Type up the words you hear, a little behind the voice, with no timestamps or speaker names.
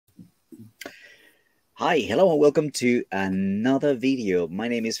Hi, hello, and welcome to another video. My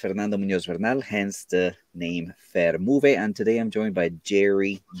name is Fernando Munoz Bernal, hence the name Fermove, and today I'm joined by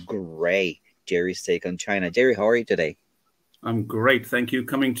Jerry Gray. Jerry's take on China. Jerry, how are you today? I'm great, thank you.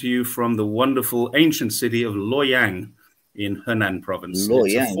 Coming to you from the wonderful ancient city of Luoyang in Henan province. It's a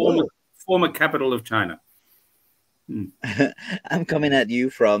Luoyang. former capital of China. I'm coming at you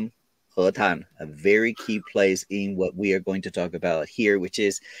from Hetan, a very key place in what we are going to talk about here, which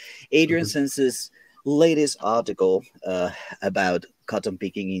is Adrian Zenz's latest article about cotton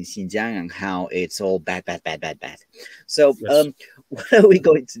picking in Xinjiang and how it's all bad, bad, bad, bad, bad. So, Yes. what are we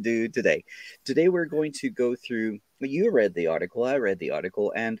going to do today? Today, we're going to go through. You read the article, I read the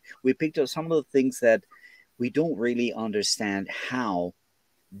article, and we picked up some of the things that we don't really understand how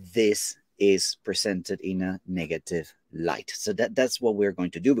this is presented in a negative light. So that's what we're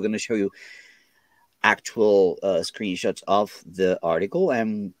going to do. We're going to show you actual screenshots of the article,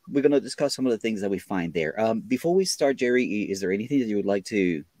 and we're going to discuss some of the things that we find there. Before we start, Jerry, is there anything that you would like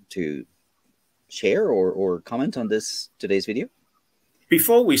to share or comment on today's video?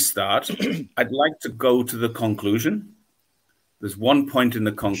 Before we start, I'd like to go to the conclusion. There's one point in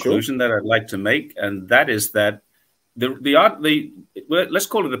the conclusion that I'd like to make, and that is that let's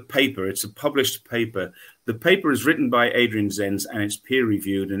call it a paper. It's a published paper. The paper is written by Adrian Zenz and it's peer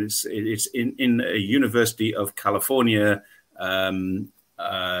reviewed, and it's in a University of California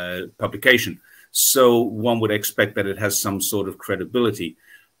publication. So one would expect that it has some sort of credibility.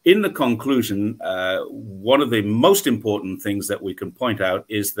 In the conclusion, one of the most important things that we can point out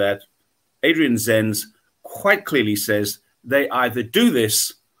is that Adrian Zenz quite clearly says they either do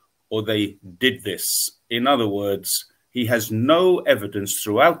this or they did this. In other words, he has no evidence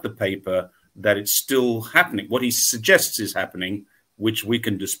throughout the paper that it's still happening. What he suggests is happening, which we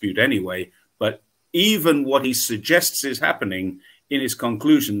can dispute anyway, but even what he suggests is happening, in his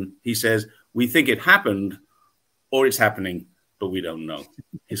conclusion, he says, we think it happened or it's happening, but we don't know.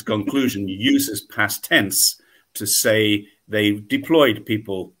 His conclusion uses past tense to say they deployed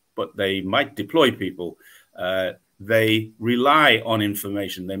people, but they might deploy people. They rely on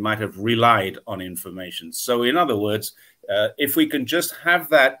information. They might have relied on information. So in other words, if we can just have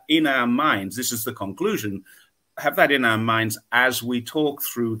that in our minds, this is the conclusion, have that in our minds as we talk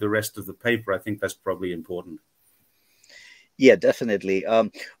through the rest of the paper, I think that's probably important. Yeah, definitely.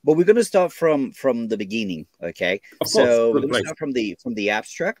 But we're going to start from the beginning, okay? So we're going to start from the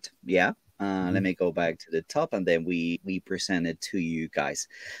abstract, yeah. Let me go back to the top, and then we present it to you guys.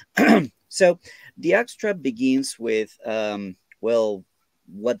 So the abstract begins with, well,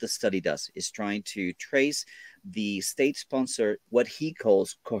 what the study does is trying to trace the state-sponsored, what he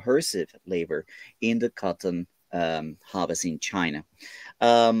calls coercive labor in the cotton harvest in China.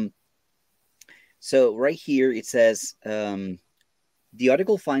 So right here it says, the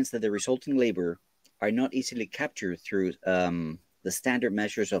article finds that the resulting labor are not easily captured through the standard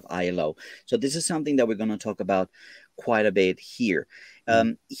measures of ILO. So this is something that we're going to talk about quite a bit here.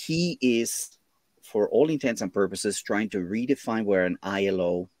 He is, for all intents and purposes, trying to redefine where an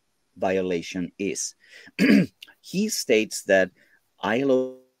ILO violation is. He states that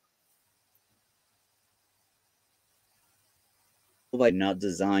ILO are not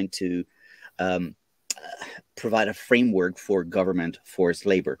designed to provide a framework for government forced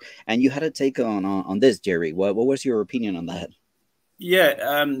labor. And you had a take on this, Jerry. What was your opinion on that?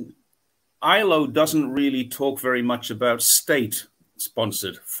 Yeah, ILO doesn't really talk very much about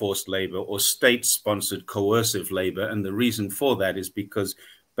state-sponsored forced labor or state-sponsored coercive labor, and the reason for that is because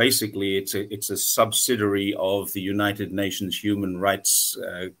basically it's a subsidiary of the United Nations Human Rights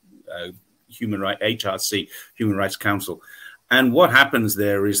HRC, Human Rights Council, and what happens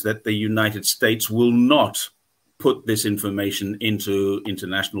there is that the United States will not put this information into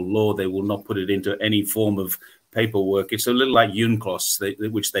international law. They will not put it into any form of paperwork. It's a little like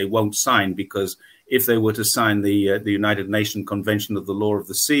UNCLOS, which they won't sign, because if they were to sign the United Nations Convention of the Law of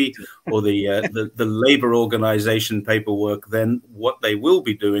the Sea or the labor organization paperwork, then what they will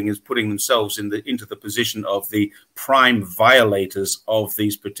be doing is putting themselves into the position of the prime violators of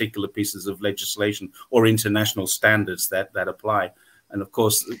these particular pieces of legislation or international standards that apply. And of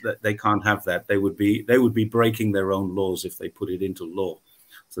course, they can't have that. They would be breaking their own laws if they put it into law.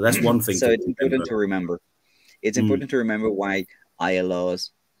 So that's one thing. So it's important to remember. It's important to remember why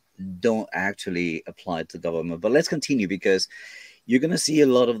ILOs don't actually apply to government. But let's continue, because you're going to see a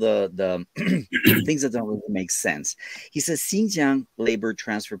lot of the things that don't really make sense. He says Xinjiang labor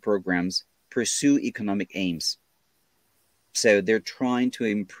transfer programs pursue economic aims. So they're trying to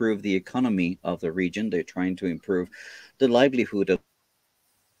improve the economy of the region. They're trying to improve the livelihood of.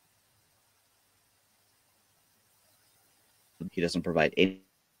 He doesn't provide any.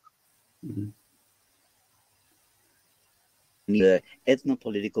 the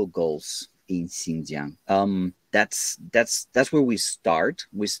ethno-political goals in Xinjiang. That's where we start.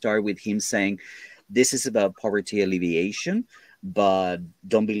 We start with him saying, "This is about poverty alleviation, but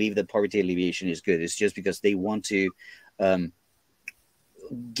don't believe that poverty alleviation is good. It's just because they want to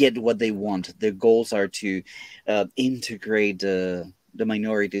get what they want. Their goals are to integrate the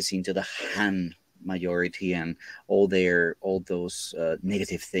minorities into the Han majority and all those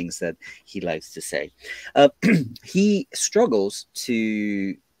negative things that he likes to say." He struggles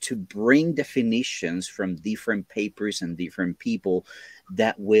to bring definitions from different papers and different people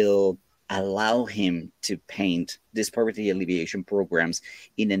that will allow him to paint these poverty alleviation programs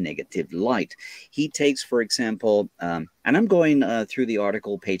in a negative light. He takes, for example, and I'm going through the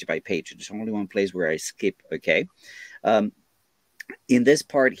article page by page. There's only one place where I skip, okay? In this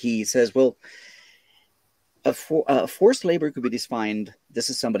part, he says, well, forced labor could be defined, this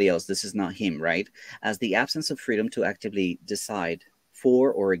is somebody else, this is not him, right? As the absence of freedom to actively decide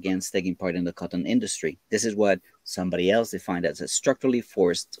for or against taking part in the cotton industry. This is what somebody else defined as a structurally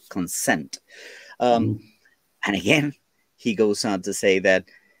forced consent. And again, he goes on to say that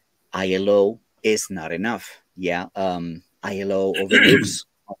ILO is not enough. Yeah, ILO overlooks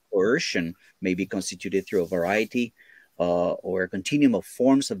coercion may be constituted through a variety or a continuum of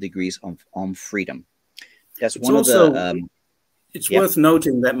forms of degrees on freedom. That's one of the... It's worth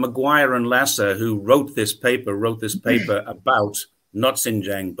noting that Maguire and Lasser, who wrote this paper about not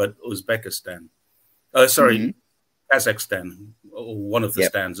Xinjiang, but Uzbekistan. Kazakhstan, or one of the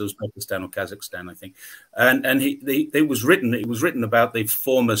stands, Uzbekistan or Kazakhstan, I think. And it was written about the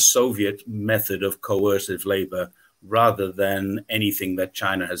former Soviet method of coercive labor rather than anything that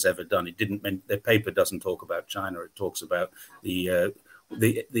China has ever done. It didn't mean, the paper doesn't talk about China. It talks about the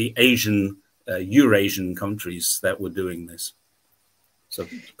Asian, Eurasian countries that were doing this.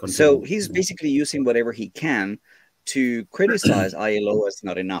 So he's basically using whatever he can to criticize ILO as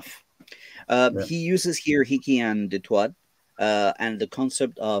not enough. He uses here Hickey and Detuat and the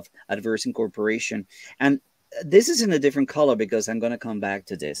concept of adverse incorporation. And this is in a different color because I'm going to come back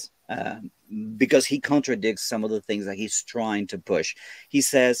to this because he contradicts some of the things that he's trying to push. He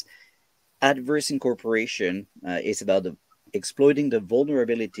says adverse incorporation is about exploiting the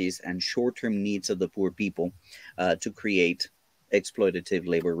vulnerabilities and short-term needs of the poor people to create exploitative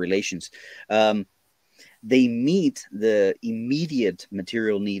labor relations. They meet the immediate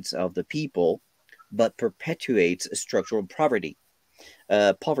material needs of the people, but perpetuates structural poverty.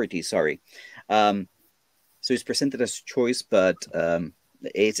 So it's presented as a choice, but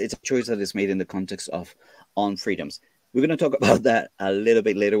it's a choice that is made in the context of on freedoms. We're going to talk about that a little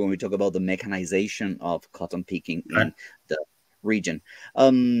bit later when we talk about the mechanization of cotton picking in the region.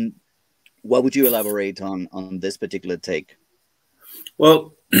 What would you elaborate on this particular take?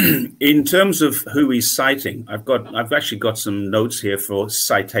 Well, in terms of who he's citing, I've actually got some notes here for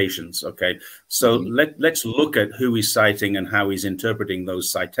citations. Okay, so let's look at who he's citing and how he's interpreting those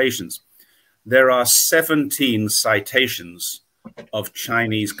citations. There are 17 citations of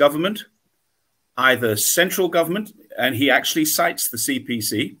Chinese government, either central government, and he actually cites the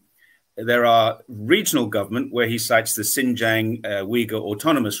CPC. There are regional government where he cites the Xinjiang Uyghur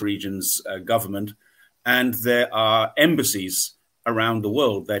Autonomous Regions government, and there are embassies around the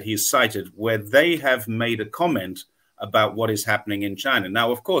world that he's cited where they have made a comment about what is happening in China.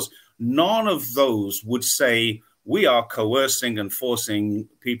 Now, of course, none of those would say we are coercing and forcing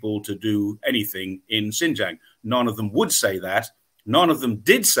people to do anything in Xinjiang. None of them would say that. None of them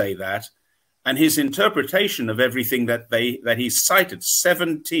did say that. And his interpretation of everything that he cited,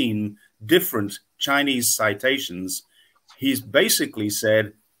 17 different Chinese citations, he's basically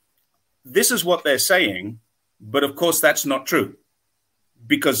said, this is what they're saying, but of course that's not true.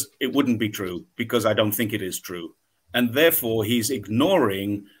 Because it wouldn't be true, because I don't think it is true. And therefore, he's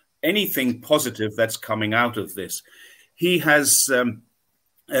ignoring anything positive that's coming out of this. He has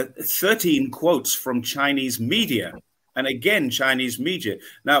 13 quotes from Chinese media. And again, Chinese media.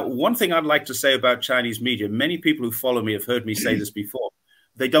 Now, one thing I'd like to say about Chinese media, many people who follow me have heard me say this before.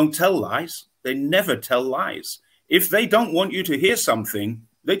 They don't tell lies. They never tell lies. If they don't want you to hear something,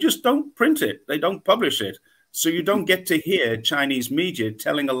 they just don't print it. They don't publish it. So you don't get to hear Chinese media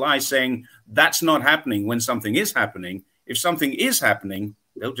telling a lie saying that's not happening when something is happening. If something is happening,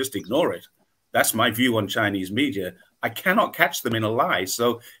 they'll just ignore it. That's my view on Chinese media. I cannot catch them in a lie.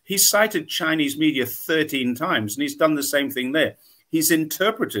 So he cited Chinese media 13 times, and he's done the same thing there. He's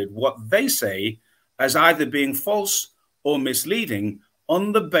interpreted what they say as either being false or misleading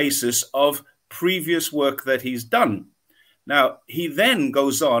on the basis of previous work that he's done. Now, he then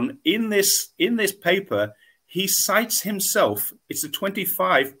goes on in this paper. He cites himself, it's a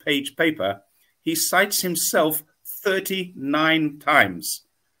 25-page paper, he cites himself 39 times,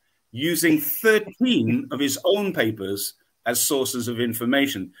 using 13 of his own papers as sources of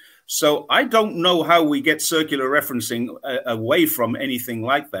information. So I don't know how we get circular referencing away from anything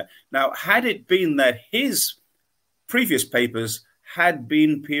like that. Now, had it been that his previous papers had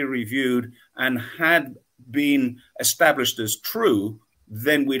been peer-reviewed and had been established as true,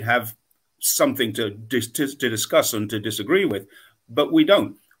 then we'd have something to discuss and to disagree with. But we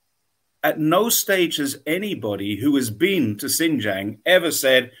don't. At no stage has anybody who has been to Xinjiang ever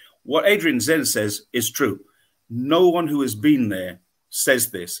said, what Adrian Zenz says is true. No one who has been there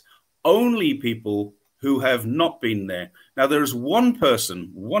says this. Only people who have not been there. Now, there is one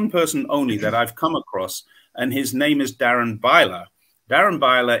person only that I've come across, and his name is Darren Byler. Darren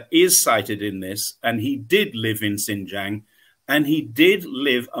Byler is cited in this, and he did live in Xinjiang, and he did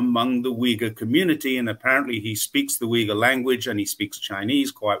live among the Uyghur community, and apparently he speaks the Uyghur language and he speaks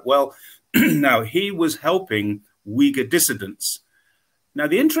Chinese quite well. Now, he was helping Uyghur dissidents. Now,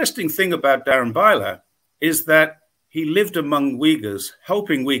 the interesting thing about Darren Byler is that he lived among Uyghurs,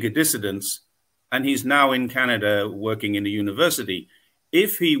 helping Uyghur dissidents, and he's now in Canada working in a university.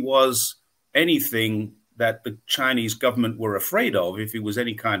 If he was anything that the Chinese government were afraid of, if he was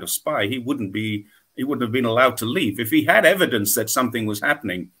any kind of spy, he wouldn't have been allowed to leave. If he had evidence that something was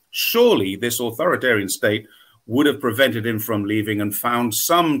happening, surely this authoritarian state would have prevented him from leaving and found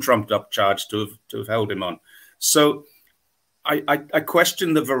some trumped up charge to have held him on. So I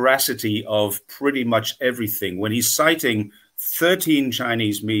question the veracity of pretty much everything. When he's citing 13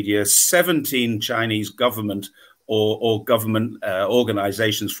 Chinese media, 17 Chinese government or government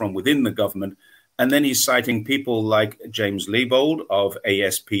organizations from within the government, and then he's citing people like James Leibold of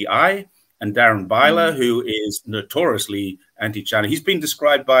ASPI and Darren Byler, who is notoriously anti-China. He's been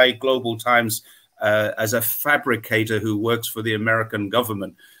described by Global Times as a fabricator who works for the American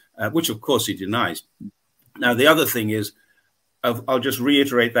government, which of course he denies. Now, the other thing is, I'll just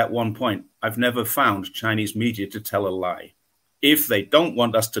reiterate that one point. I've never found Chinese media to tell a lie. If they don't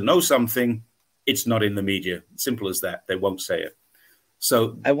want us to know something, it's not in the media. Simple as that. They won't say it.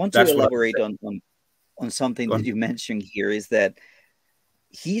 So I want to elaborate on something that you mentioned here, is that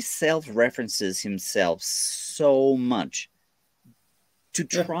he self-references himself so much to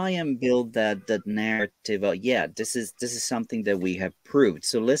try and build that narrative of, yeah, this is something that we have proved.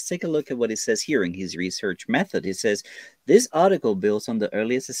 So let's take a look at what he says here in his research method. He says, this article builds on the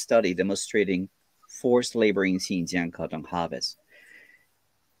earliest study demonstrating forced labor in Xinjiang cotton harvest.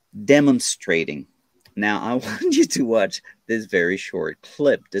 Demonstrating. Now, I want you to watch this very short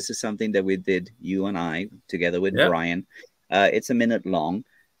clip. This is something that we did, you and I, together with Brian. It's a minute long,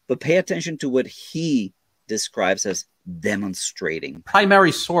 but pay attention to what he describes as demonstrating.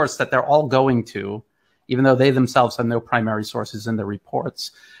 Primary source that they're all going to, even though they themselves have no primary sources in the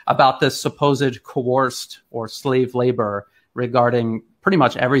reports, about this supposed coerced or slave labor regarding pretty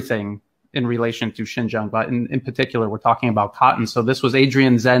much everything in relation to Xinjiang, but in particular, we're talking about cotton. So this was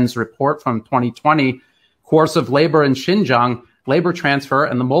Adrian Zenz's report from 2020, Coercive Labor in Xinjiang, Labor Transfer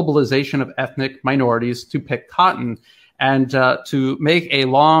and the Mobilization of Ethnic Minorities to Pick Cotton. And to make a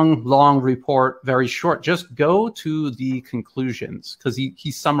long report very short, just go to the conclusions, because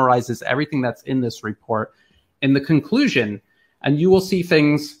he summarizes everything that's in this report in the conclusion. And you will see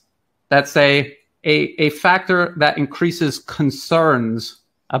things that say a factor that increases concerns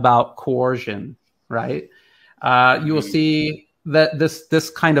about coercion, right? You will see that this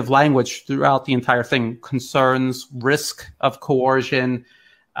kind of language throughout the entire thing, concerns, risk of coercion,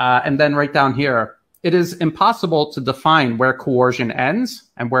 and then right down here, it is impossible to define where coercion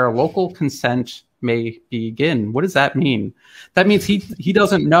ends and where local consent may begin. What does that mean? That means he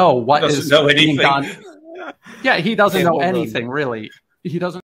doesn't know what is being done. Yeah, he doesn't know anything, really. He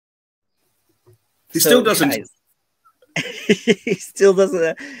doesn't. He still doesn't. Guys, he still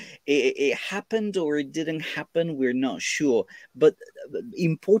doesn't. It happened or it didn't happen, we're not sure. But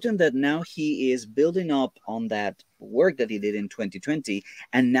important that now he is building up on that work that he did in 2020,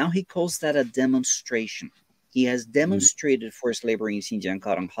 and now he calls that a demonstration. He has demonstrated forced labor in Xinjiang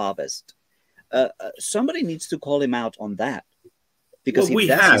cotton harvest. Somebody needs to call him out on that. Because we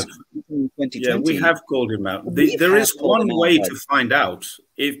have. Yeah, we have called him out. There is one way to find out.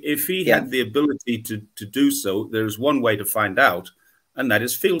 If he had the ability to do so, there is one way to find out, and that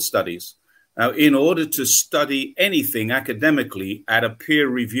is field studies. Now, in order to study anything academically at a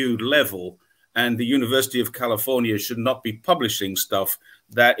peer-reviewed level, and the University of California should not be publishing stuff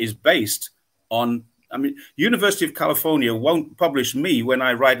that is based on, I mean, University of California won't publish me when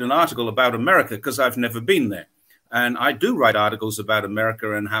I write an article about America because I've never been there. And I do write articles about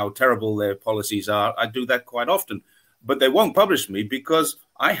America and how terrible their policies are. I do that quite often. but they won't publish me because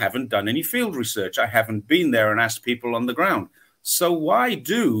I haven't done any field research. I haven't been there and asked people on the ground. So why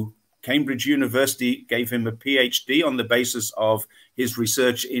do Cambridge University gave him a PhD on the basis of his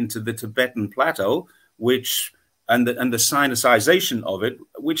research into the Tibetan plateau, which and the sinicization of it,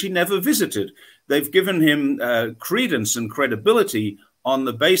 which he never visited. They've given him credence and credibility on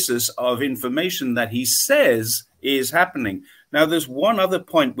the basis of information that he says is happening. Now, there's one other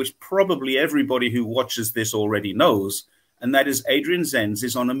point which probably everybody who watches this already knows, and that is Adrian Zenz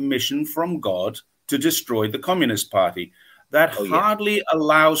is on a mission from God to destroy the Communist Party. That hardly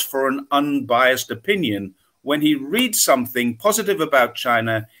allows for an unbiased opinion. When he reads something positive about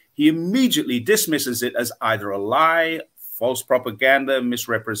China, he immediately dismisses it as either a lie, false propaganda,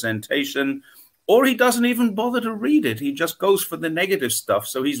 misrepresentation, or he doesn't even bother to read it. He just goes for the negative stuff.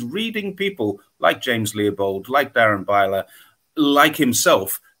 So he's reading people like James Leopold, like Darren Byler, like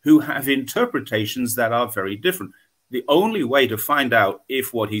himself, who have interpretations that are very different. The only way to find out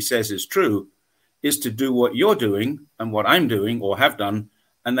if what he says is true is to do what you're doing and what I'm doing or have done,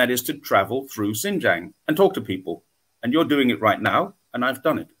 and that is to travel through Xinjiang and talk to people. And you're doing it right now, and I've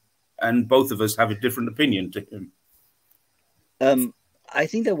done it. And both of us have a different opinion to him. I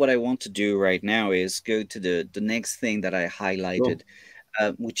think that what I want to do right now is go to the next thing that I highlighted,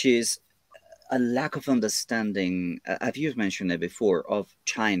 which is a lack of understanding, you've mentioned it before, of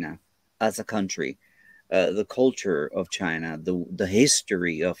China as a country, the culture of China, the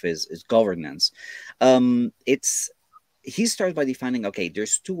history of his governance. He starts by defining, okay,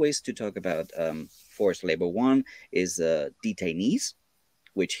 there's two ways to talk about forced labor. One is detainees,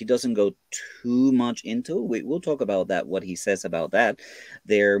 which he doesn't go too much into. We'll talk about that, what he says about that.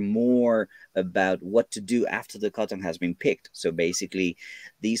 They're more about what to do after the cotton has been picked. So basically,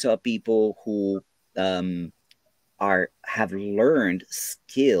 these are people who have learned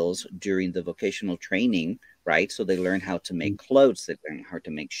skills during the vocational training, right? So they learn how to make clothes, they learn how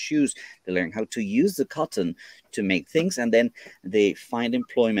to make shoes, they learn how to use the cotton to make things, and then they find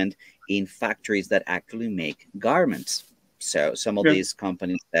employment in factories that actually make garments. So some of these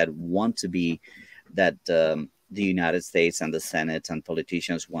companies that want to be, that the United States and the Senate and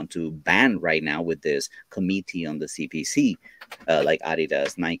politicians want to ban right now with this committee on the CPC, like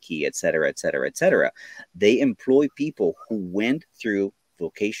Adidas, Nike, et cetera, et cetera, et cetera. They employ people who went through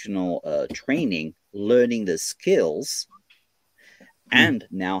vocational training, learning the skills, and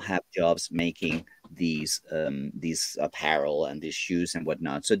now have jobs making these apparel and these shoes and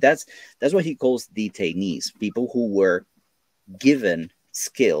whatnot. So that's what he calls detainees, people who were given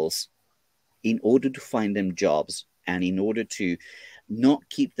skills in order to find them jobs and in order to not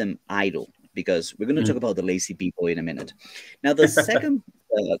keep them idle, because we're going to talk about the lazy people in a minute. Now, the second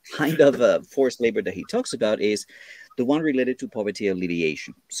kind of forced labor that he talks about is the one related to poverty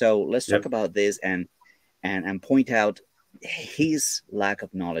alleviation. So let's talk about this and point out his lack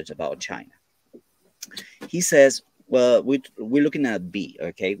of knowledge about China. He says, well, we're looking at B,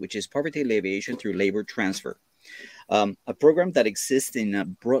 okay, which is poverty alleviation through labor transfer. A program that exists in a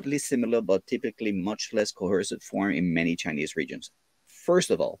broadly similar but typically much less coercive form in many Chinese regions. First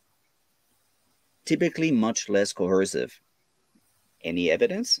of all, typically much less coercive. Any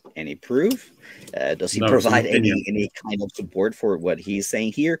evidence? Any proof? Does he provide any kind of support for what he's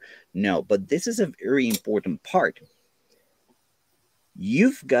saying here? No, but this is a very important part.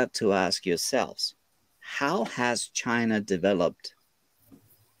 You've got to ask yourselves, how has China developed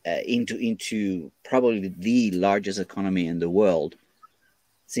into probably the largest economy in the world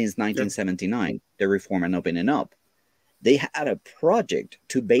since 1979, the reform and opening up? They had a project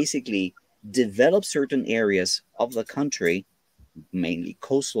to basically develop certain areas of the country, mainly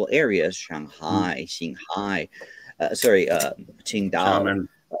coastal areas, Shanghai, Qingdao,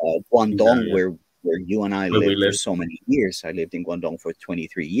 Guangdong, where you and I lived for so many years. I lived in Guangdong for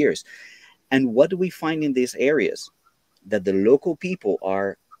 23 years. And what do we find in these areas? That the local people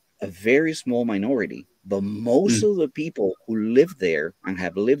are a very small minority, but most of the people who live there and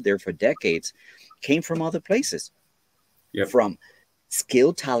have lived there for decades came from other places, from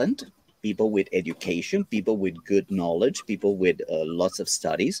skilled talent, people with education, people with good knowledge, people with lots of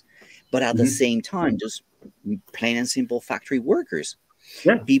studies, but at the same time, just plain and simple factory workers.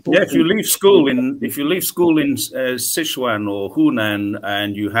 People if you leave school in Sichuan or Hunan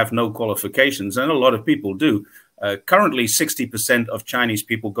and you have no qualifications, and a lot of people do. Currently, 60% of Chinese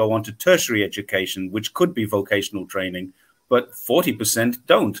people go on to tertiary education, which could be vocational training, but 40%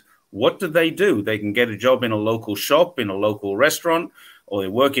 don't. What do? They can get a job in a local shop, in a local restaurant, or they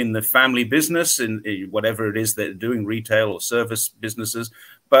work in the family business, in whatever it is they're doing, retail or service businesses.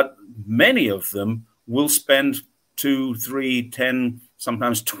 But many of them will spend 2, 3, 10,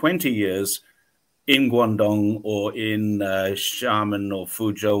 sometimes 20 years in Guangdong or in Xiamen or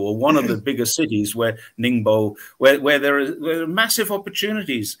Fuzhou or one of the bigger cities where Ningbo, where there are massive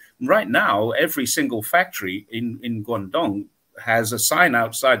opportunities. Right now, every single factory in Guangdong has a sign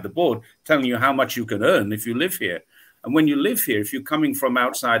outside the board telling you how much you can earn if you live here. And when you live here, if you're coming from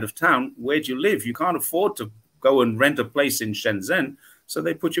outside of town, where do you live? You can't afford to go and rent a place in Shenzhen, so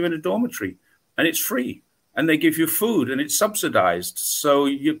they put you in a dormitory, and it's free. And they give you food, and it's subsidized. So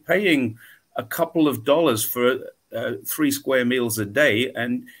you're paying a couple of dollars for 3 square meals a day,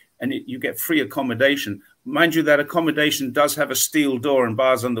 and you get free accommodation. Mind you, that accommodation does have a steel door and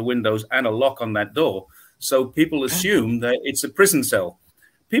bars on the windows and a lock on that door. So people assume that it's a prison cell.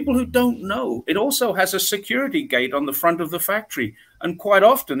 People who don't know, it also has a security gate on the front of the factory. And quite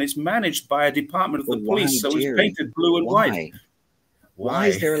often it's managed by a department of the police. So it's painted blue and white. Why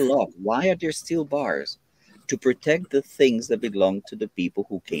is there a lock? Why are there steel bars? To protect the things that belong to the people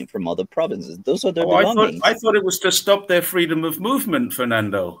who came from other provinces. Those are their belongings. I thought it was to stop their freedom of movement,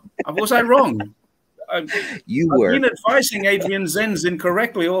 Fernando. Was I wrong? You were. I've been advising Adrian Zenz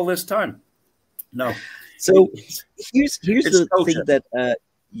incorrectly all this time. No. So here's the thing that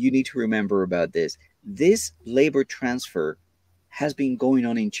you need to remember about this. This labor transfer has been going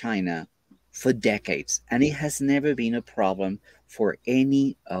on in China for decades, and it has never been a problem for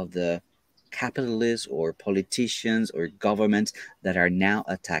any of the capitalists or politicians or governments that are now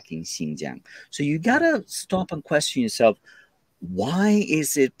attacking Xinjiang. So you gotta stop and question yourself, why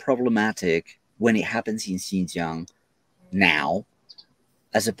is it problematic when it happens in Xinjiang now,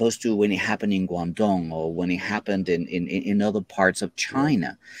 as opposed to when it happened in Guangdong or when it happened in other parts of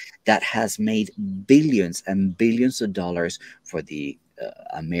China that has made billions and billions of dollars for the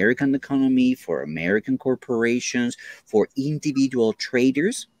American economy, for American corporations, for individual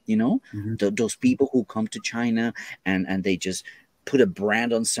traders, you know, those people who come to China and they just put a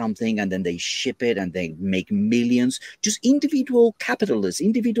brand on something and then they ship it and they make millions. Just individual capitalists,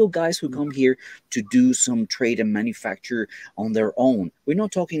 individual guys who come here to do some trade and manufacture on their own. We're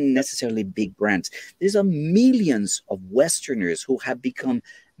not talking necessarily big brands. There's millions of Westerners who have become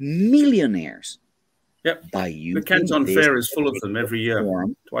millionaires. Yep. By using the Canton Fair is full of them every year,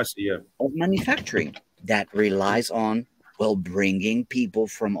 twice a year. Of manufacturing that relies on, well, bringing people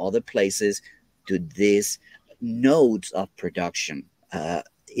from other places to this nodes of production.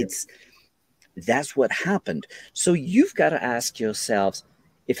 That's what happened. So you've got to ask yourselves,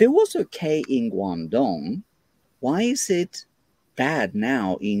 if it was okay in Guangdong, why is it bad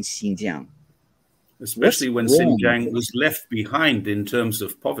now in Xinjiang? Especially when Xinjiang was left behind in terms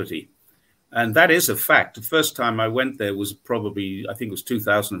of poverty. And that is a fact. The first time I went there was probably, I think it was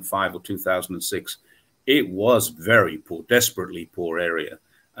 2005 or 2006. It was very poor, desperately poor area.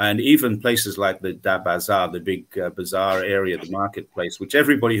 And even places like the Da Bazaar, the big bazaar area, the marketplace, which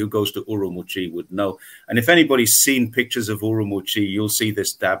everybody who goes to Urumqi would know. And if anybody's seen pictures of Urumqi, you'll see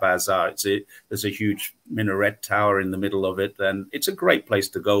this Da Bazaar. There's a huge minaret tower in the middle of it. And it's a great place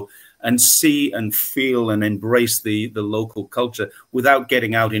to go and see and feel and embrace the local culture without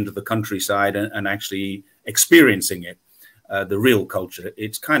getting out into the countryside and actually experiencing it. The real culture.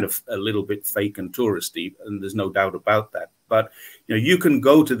 It's kind of a little bit fake and touristy, and there's no doubt about that. But you know, you can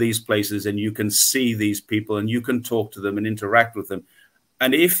go to these places and you can see these people and you can talk to them and interact with them.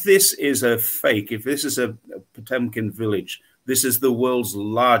 And if this is a fake, if this is a Potemkin village, this is the world's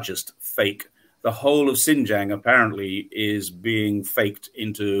largest fake. The whole of Xinjiang apparently is being faked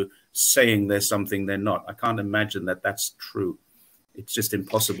into saying there's something they're not. I can't imagine that that's true. It's just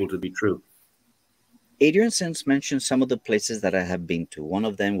impossible to be true. Adrian Zenz mentioned some of the places that I have been to. One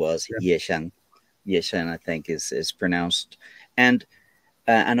of them was Yeshan. Yeshan, I think, is pronounced. And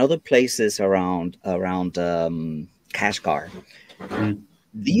other places around Kashgar.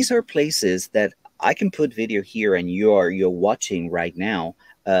 These are places that I can put video here and you're watching right now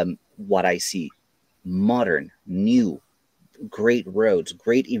what I see. Modern, new, great roads,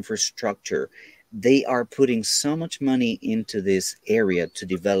 great infrastructure. They are putting so much money into this area to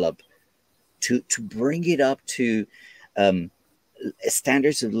develop, to bring it up to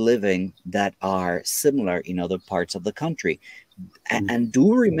standards of living that are similar in other parts of the country. And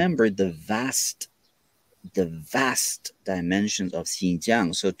do remember the vast dimensions of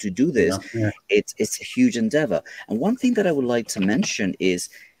Xinjiang. So to do this, it's a huge endeavor. And one thing that I would like to mention is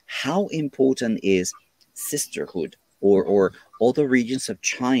how important is sisterhood or other regions of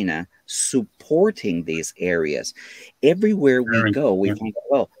China supporting these areas. Everywhere we go, we think,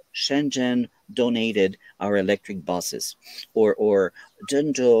 well, Shenzhen donated our electric buses, or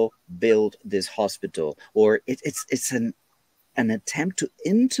Zhengzhou built this hospital, or it's an attempt to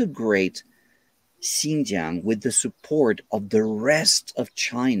integrate Xinjiang with the support of the rest of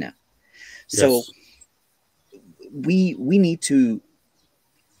China. So we need to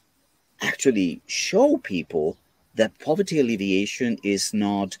actually show people that poverty alleviation is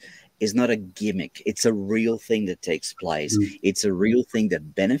not a gimmick. It's a real thing that takes place. It's a real thing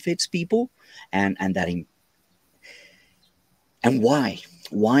that benefits people, and why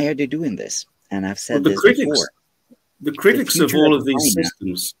are they doing this? And I've said this before. The critics of all of these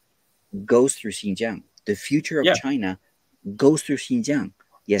systems goes through Xinjiang. The future of China goes through Xinjiang.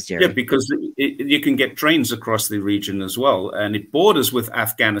 Yes, Jerry. Yeah, because you can get trains across the region as well, and it borders with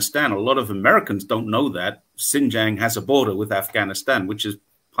Afghanistan. A lot of Americans don't know that Xinjiang has a border with Afghanistan, which is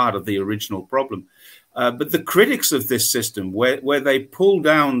part of the original problem. But the critics of this system, where they pull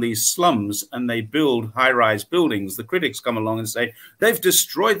down these slums and they build high-rise buildings, the critics come along and say, they've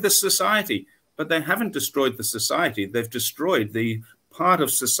destroyed the society. But they haven't destroyed the society. They've destroyed the part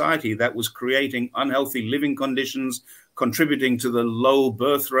of society that was creating unhealthy living conditions, contributing to the low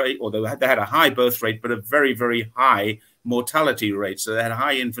birth rate, or they had a high birth rate, but a very, very high mortality rate. So they had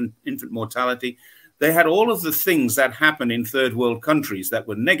high infant mortality. They had all of the things that happen in third world countries that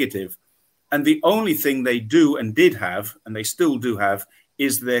were negative. And the only thing they do and did have, and they still do have,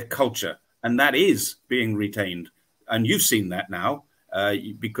 is their culture. And that is being retained. And you've seen that now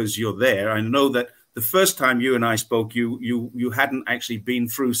because you're there. I know that the first time you and I spoke, you hadn't actually been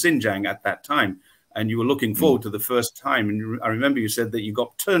through Xinjiang at that time. And you were looking forward to the first time. And I remember you said that you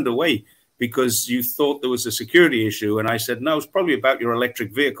got turned away because you thought there was a security issue. And I said, no, it's probably about your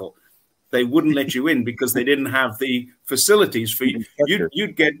electric vehicle. They wouldn't let you in because they didn't have the facilities for you.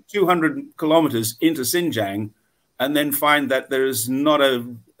 You'd get 200 kilometers into Xinjiang and then find that there's not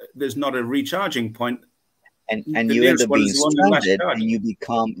a recharging point. And you end up being stranded, and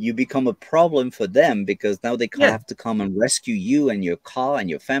you become a problem for them because now they have to come and rescue you and your car and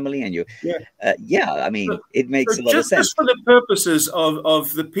your family and your I mean, it makes a lot of sense. Just for the purposes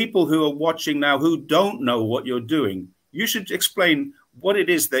of the people who are watching now who don't know what you're doing, you should explain what it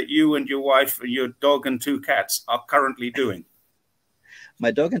is that you and your wife and your dog and 2 cats are currently doing. My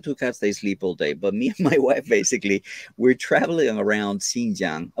dog and 2 cats, they sleep all day. But me and my wife, basically, we're traveling around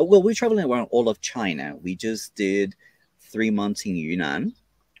Xinjiang. Well, we're traveling around all of China. We just did 3 months in Yunnan.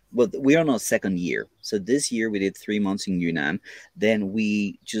 Well, we are on our 2nd year. So this year we did 3 months in Yunnan. Then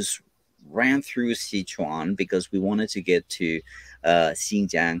we just ran through Sichuan because we wanted to get to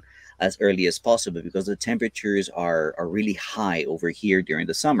Xinjiang as early as possible because the temperatures are really high over here during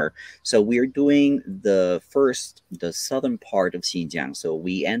the summer. So we're doing the southern part of Xinjiang. So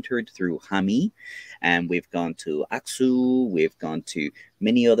we entered through Hami, and we've gone to Aksu, we've gone to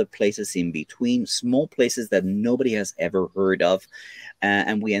many other places in between, small places that nobody has ever heard of.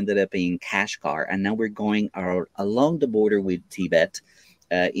 And we ended up in Kashgar, and now we're going along the border with Tibet,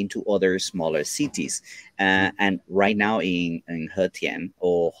 into other smaller cities, and right now in Hetian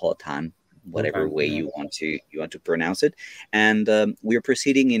or Hotan, whatever way you want to pronounce it, and we're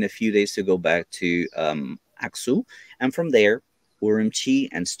proceeding in a few days to go back to Aksu, and from there Urumqi,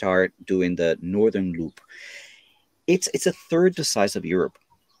 and start doing the northern loop. It's a third the size of Europe.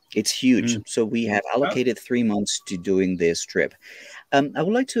 It's huge. So we have allocated 3 months to doing this trip. I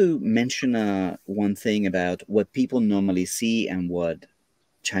would like to mention one thing about what people normally see and what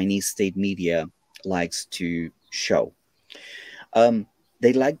Chinese state media likes to show.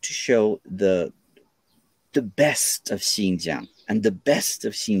 They like to show the best of Xinjiang, and the best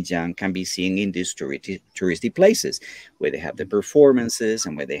of Xinjiang can be seen in these touristy places where they have the performances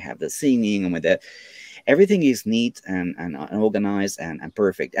and where they have the singing and where everything is neat and organized and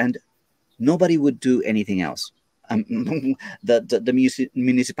perfect, and nobody would do anything else. The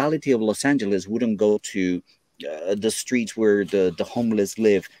municipality of Los Angeles wouldn't go to the streets where the homeless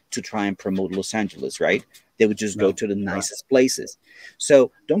live to try and promote Los Angeles, right? They would just go to the nicest places.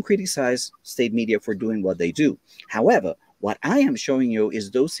 So don't criticize state media for doing what they do. However, what I am showing you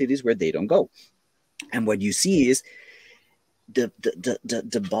is those cities where they don't go. And what you see is the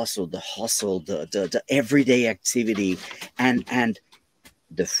bustle, the hustle, the everyday activity, and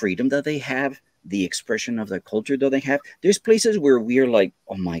the freedom that they have, the expression of their culture that they have. There's places where we're like,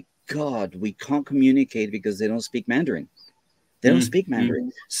 oh my God, we can't communicate because they don't speak Mandarin. They don't speak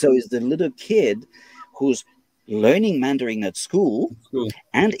Mandarin. So it's the little kid who's learning Mandarin at school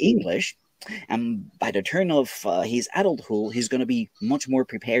and English. And by the turn of his adulthood, he's going to be much more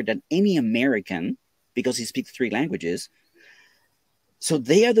prepared than any American because he speaks 3 languages. So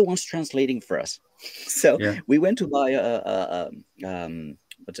they are the ones translating for us. So we went to buy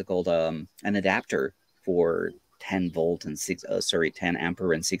what's it called? An adapter for 10 volt and 10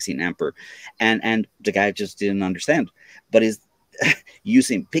 ampere and 16 ampere, and the guy just didn't understand, but is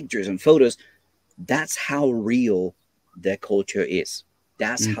using pictures and photos. That's how real their culture is.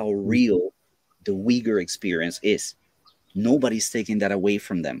 That's how real the Uyghur experience is. Nobody's taking that away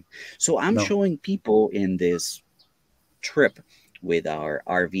from them. So I'm No. showing people in this trip with our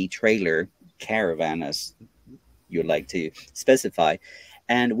RV trailer caravan, as you like to specify,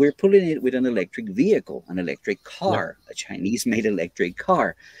 and we're pulling it with an electric vehicle, an electric car, a Chinese-made electric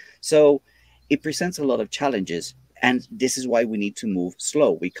car. So it presents a lot of challenges. And this is why we need to move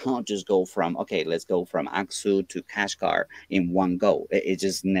slow. We can't just go from, okay, let's go from Aksu to Kashgar in one go. It's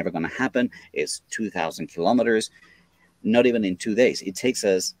just never going to happen. It's 2,000 kilometers, not even in 2 days. It takes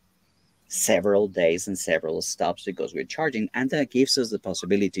us several days and several stops because we're charging. And that gives us the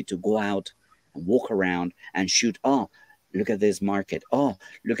possibility to go out and walk around and shoot. Oh, look at this market. Oh,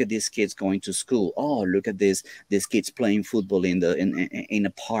 look at these kids going to school. Oh, look at these kids playing football in a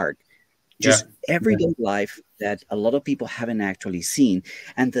park. Just everyday life that a lot of people haven't actually seen,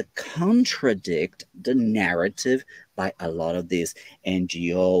 and that contradict the narrative by a lot of these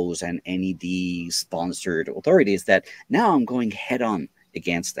NGOs and NED sponsored authorities that now I'm going head on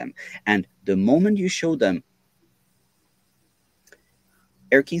against them. And the moment you show them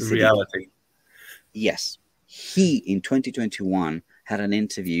Erkin Siddiqui, reality. Yes, he in 2021 had an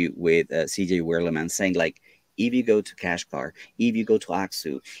interview with CJ Werleman saying, like, if you go to Kashgar, if you go to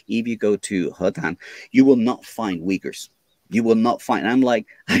Aksu, if you go to Hotan, you will not find Uyghurs. You will not find. I'm like,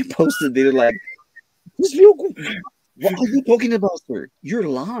 I posted a video like, what are you talking about, sir? You're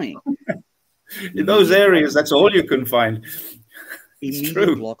lying. In those areas, that's all you can find. It's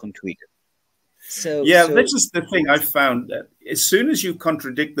true. Block on Twitter. So this is the thing I've found. That as soon as you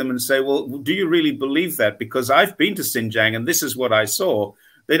contradict them and say, well, do you really believe that? Because I've been to Xinjiang and this is what I saw.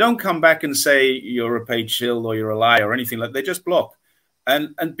 They don't come back and say you're a paid shill or you're a liar or anything like that. They just block.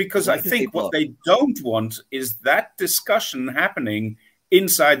 And because I think what they don't want is that discussion happening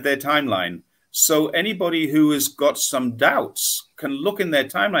inside their timeline. So anybody who has got some doubts can look in their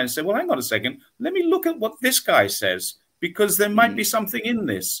timeline and say, well, hang on a second, let me look at what this guy says, because there might be something in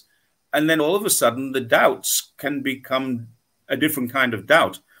this. And then all of a sudden the doubts can become a different kind of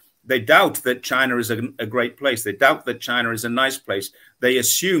doubt. They doubt that China is a great place. They doubt that China is a nice place. They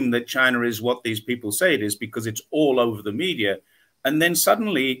assume that China is what these people say it is because it's all over the media. And then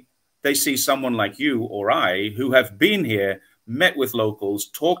suddenly they see someone like you or I who have been here, met with locals,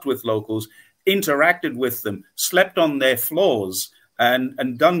 talked with locals, interacted with them, slept on their floors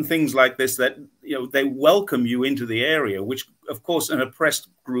and done things like this that, you know, they welcome you into the area, which, of course, an oppressed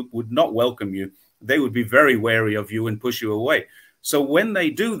group would not welcome you. They would be very wary of you and push you away. So when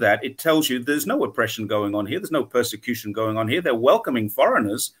they do that, it tells you there's no oppression going on here. There's no persecution going on here. They're welcoming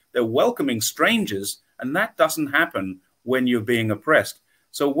foreigners. They're welcoming strangers. And that doesn't happen when you're being oppressed.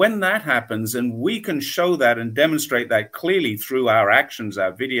 So when that happens, and we can show that and demonstrate that clearly through our actions,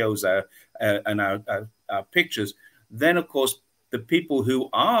 our videos, our pictures, then, of course, the people who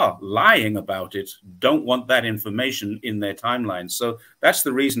are lying about it don't want that information in their timeline. So that's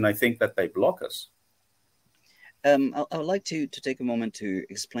the reason I think that they block us. I would like to take a moment to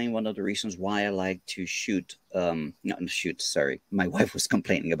explain one of the reasons why I like to shoot. Sorry. My wife was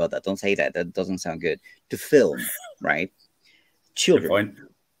complaining about that. Don't say that. That doesn't sound good. To film, right? Children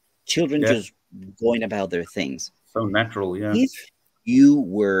just going about their things. So natural, yeah. If you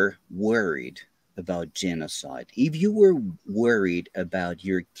were worried about genocide, if you were worried about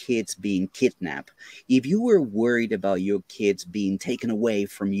your kids being kidnapped, if you were worried about your kids being taken away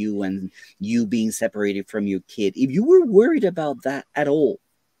from you and you being separated from your kid, if you were worried about that at all,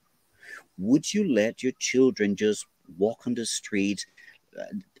 would you let your children just walk on the street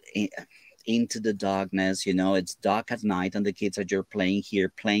into the darkness? You know, it's dark at night and the kids are just playing here,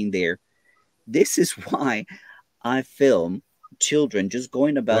 playing there. This is why I film children just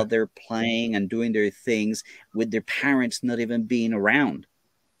going about their playing and doing their things with their parents not even being around.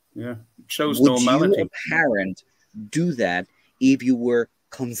 Yeah, it shows Would normality. you, a parent, do that if you were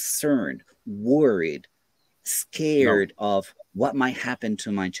concerned, worried, scared of what might happen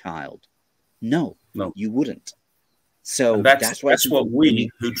to my child? No, you wouldn't. So and that's what we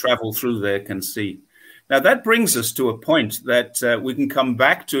who travel through there can see. Now, that brings us to a point that we can come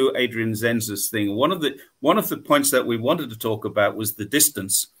back to Adrian Zenz's thing. One of the points that we wanted to talk about was the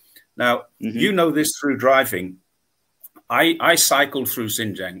distance. Now, you know this through driving. I cycled through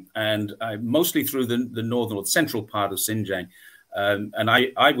Xinjiang, and mostly through the northern or central part of Xinjiang. And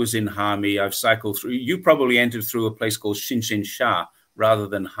I was in Hami. I've cycled through. You probably entered through a place called Xinjiang rather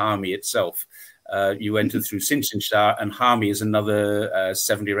than Hami itself. You enter through Xinjiang, and Hami is another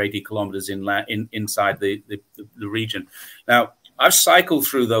 70 or 80 kilometers inside the region. Now, I've cycled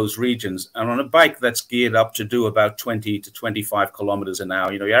through those regions, and on a bike that's geared up to do about 20 to 25 kilometers an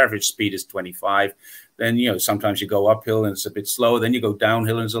hour, your average speed is 25. Then, sometimes you go uphill and it's a bit slower. Then you go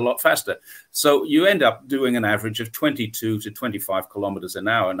downhill and it's a lot faster. So you end up doing an average of 22 to 25 kilometers an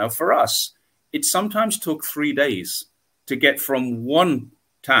hour. Now, for us, it sometimes took 3 days to get from one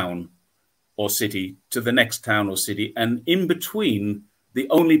town or city to the next town or city. And in between, the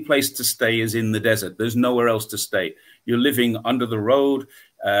only place to stay is in the desert. There's nowhere else to stay. You're living under the road.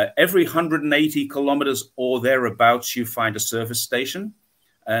 Every 180 kilometers or thereabouts, you find a service station.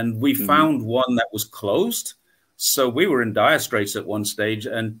 And we found one that was closed. So we were in dire straits at one stage,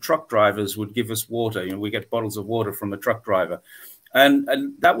 and truck drivers would give us water. We get bottles of water from a truck driver.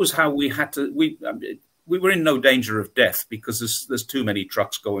 And that was how we had to, we were in no danger of death, because there's too many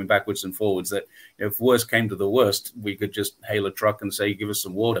trucks going backwards and forwards that if worst came to the worst, we could just hail a truck and say, give us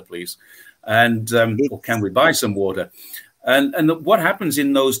some water, please. And or can we buy some water? And what happens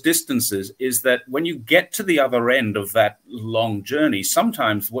in those distances is that when you get to the other end of that long journey,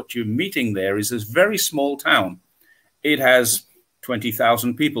 sometimes what you're meeting there is this very small town. It has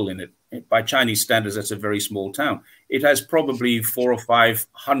 20,000 people in it. By Chinese standards, that's a very small town. It has probably 400 or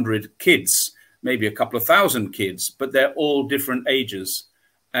 500 kids, maybe a couple of thousand kids, but they're all different ages.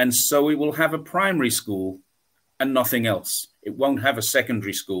 And so it will have a primary school and nothing else. It won't have a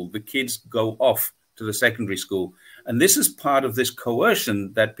secondary school. The kids go off to the secondary school. And this is part of this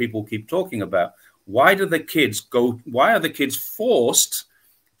coercion that people keep talking about. Why do the kids go? Why are the kids forced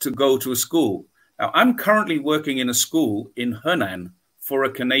to go to a school? Now, I'm currently working in a school in Henan for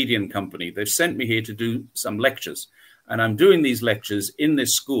a Canadian company. They've sent me here to do some lectures. And I'm doing these lectures in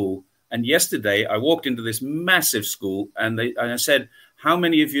this school. And yesterday I walked into this massive school, and I said, how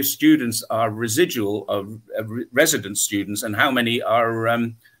many of your students are residual of resident students, and how many are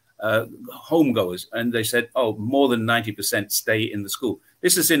homegoers? And they said, oh, more than 90% stay in the school.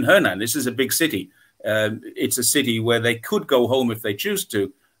 This is in Henan. This is a big city. It's a city where they could go home if they choose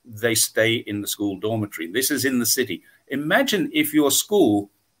to. They stay in the school dormitory. This is in the city. Imagine if your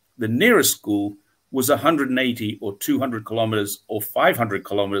school, the nearest school, was 180 or 200 kilometers or 500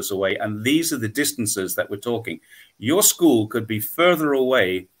 kilometers away. And these are the distances that we're talking. Your school could be further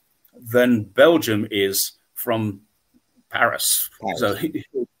away than Belgium is from Paris. So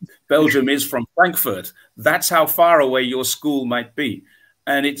Belgium is from Frankfurt. That's how far away your school might be.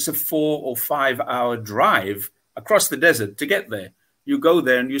 And it's a 4 or 5 hour drive across the desert to get there. You go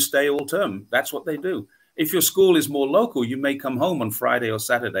there and you stay all term. That's what they do. If your school is more local, you may come home on Friday or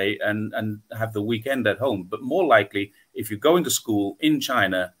Saturday and have the weekend at home. But more likely, if you're going to school in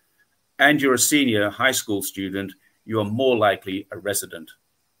China and you're a senior high school student, you are more likely a resident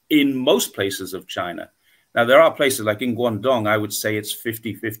in most places of China. Now, there are places like in Guangdong, I would say it's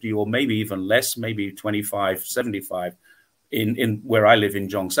 50-50 or maybe even less, maybe 25-75. In where I live in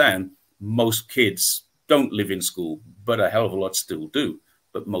Zhongshan, most kids don't live in school, but a hell of a lot still do,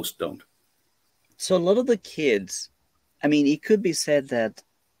 but most don't. So a lot of the kids, I mean, it could be said that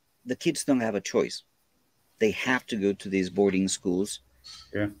the kids don't have a choice. They have to go to these boarding schools.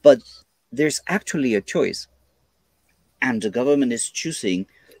 Yeah. But there's actually a choice. And the government is choosing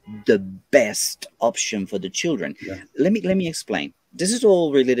the best option for the children. Yeah. Let me explain. This is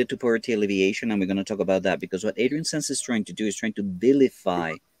all related to poverty alleviation, and we're going to talk about that, because what Adrian Zenz is trying to do is trying to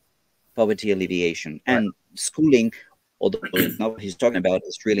vilify poverty alleviation. Right. And schooling, although not what he's talking about,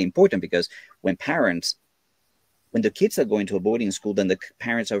 is really important, because when the kids are going to a boarding school, then the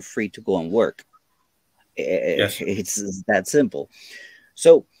parents are free to go and work. Yes. It's that simple.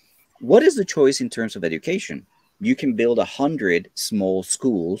 So what is the choice in terms of education? You can build 100 small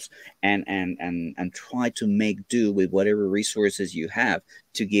schools and try to make do with whatever resources you have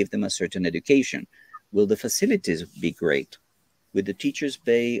to give them a certain education. Will the facilities be great? Will the teachers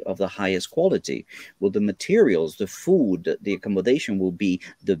be of the highest quality? Will the materials, the food, the accommodation will be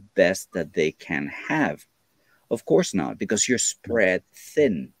the best that they can have? Of course not, because you're spread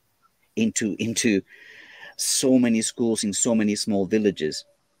thin into so many schools in so many small villages.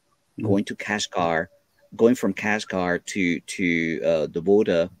 Going to Kashgar, going from Kashgar to the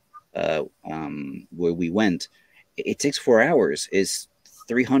border where we went, it takes 4 hours. It's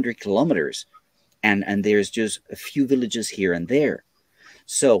 300 kilometers. And there's just a few villages here and there.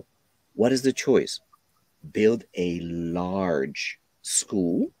 So what is the choice? Build a large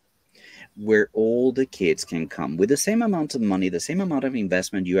school where all the kids can come. With the same amount of money, the same amount of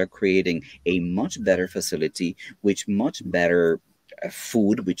investment, you are creating a much better facility, which much better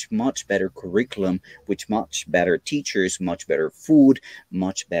food, which much better curriculum, which much better teachers, much better food,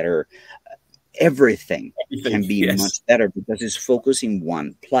 much better everything can be much better, because it's focused in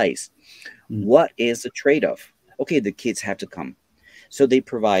one place. What is the trade-off? Okay, the kids have to come. So they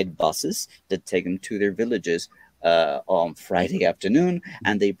provide buses that take them to their villages on Friday afternoon,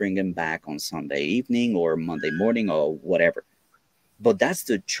 and they bring them back on Sunday evening or Monday morning or whatever. But that's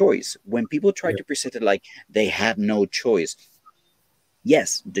the choice. When people try to present it like they had no choice,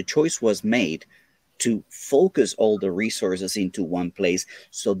 yes, the choice was made to focus all the resources into one place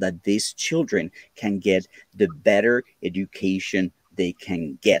so that these children can get the better education they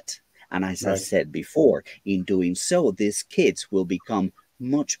can get. And as I said before, in doing so, these kids will become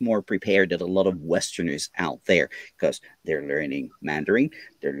much more prepared than a lot of Westerners out there, because they're learning Mandarin,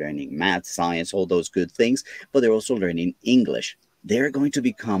 they're learning math, science, all those good things, but they're also learning English. They're going to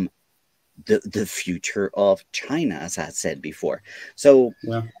become the future of China, as I said before. So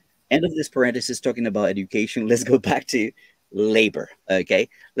end of this parenthesis talking about education. Let's go back to labor. Okay,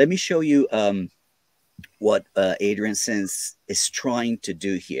 let me show you what Adrian Zenz is trying to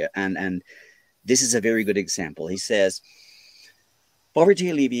do here, and this is a very good example. He says, Poverty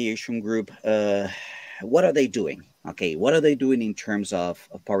Alleviation Group, what are they doing? Okay, what are they doing in terms of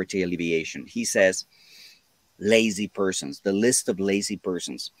poverty alleviation? He says, lazy persons, the list of lazy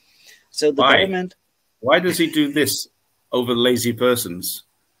persons. So the government... Why does he do this over lazy persons?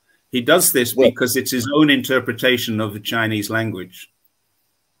 He does this because it's his own interpretation of the Chinese language.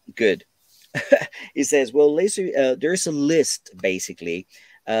 Good. He says, well, lazy, there's a list, basically,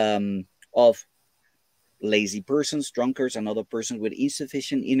 of lazy persons, drunkards, and other persons with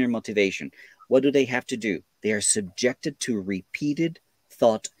insufficient inner motivation. What do they have to do? They are subjected to repeated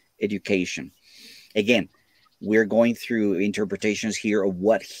thought education. Again, we're going through interpretations here of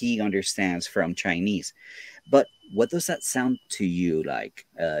what he understands from Chinese. But what does that sound to you like,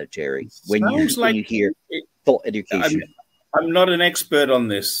 Jerry, when you hear thought education? I'm not an expert on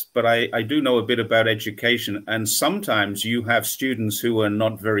this, but I do know a bit about education. And sometimes you have students who are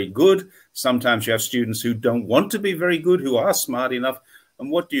not very good. Sometimes you have students who don't want to be very good, who are smart enough.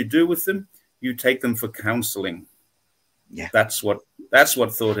 And what do you do with them? You take them for counseling. Yeah, that's what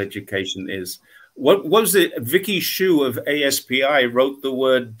thought education is. What was it? Vicky Shu of ASPI wrote the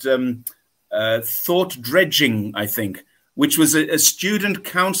word thought dredging, I think, which was a student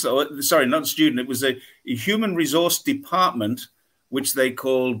council. Sorry, not student. It was a human resource department, which they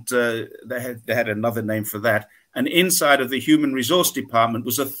called, they had another name for that. And inside of the human resource department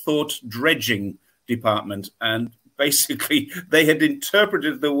was a thought dredging department. And basically they had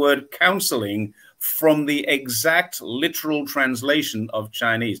interpreted the word counseling from the exact literal translation of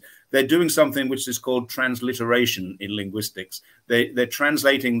Chinese. They're doing something which is called transliteration in linguistics. They're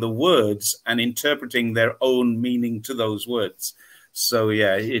translating the words and interpreting their own meaning to those words. So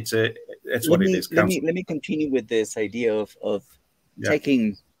yeah, that's what it is. Let me continue with this idea of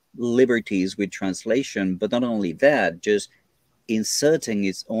taking liberties with translation, but not only that, just inserting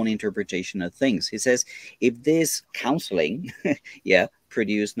its own interpretation of things. He says, if this counseling,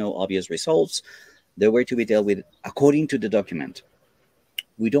 produced no obvious results, they were to be dealt with according to the document.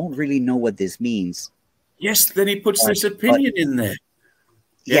 We don't really know what this means. Yes, then he puts this opinion in there.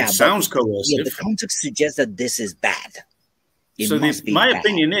 Yeah, it sounds coercive. Yeah, the context suggests that this is bad. So my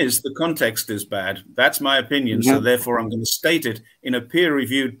opinion is the context is bad. That's my opinion. So therefore, I'm going to state it in a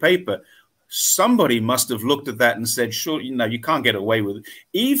peer-reviewed paper. Somebody must have looked at that and said, sure, you can't get away with it.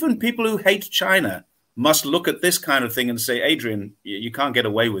 Even people who hate China must look at this kind of thing and say, Adrian, you can't get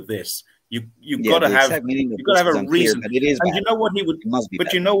away with this. You've got to have a reason. And you know what he would,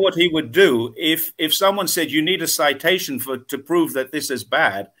 but you know what he would do if someone said you need a citation to prove that this is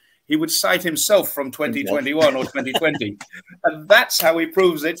bad, he would cite himself from 2021 or 2020, and that's how he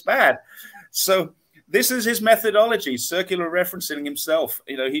proves it's bad. So this is his methodology, circular referencing himself.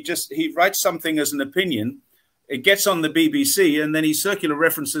 He writes something as an opinion, it gets on the BBC, and then he circular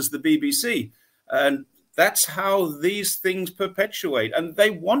references the BBC, and that's how these things perpetuate, and they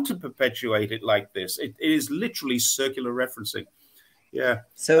want to perpetuate it like this. It is literally circular referencing. Yeah.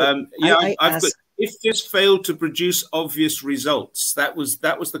 So if this failed to produce obvious results, that was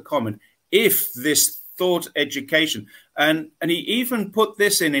the comment. If this thought education, and he even put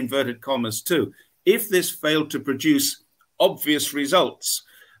this in inverted commas too. If this failed to produce obvious results,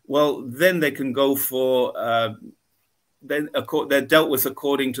 well, then they can go for. They're dealt with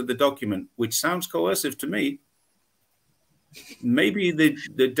according to the document, which sounds coercive to me. Maybe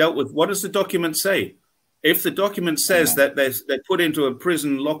they're dealt with. What does the document say? If the document says that they're put into a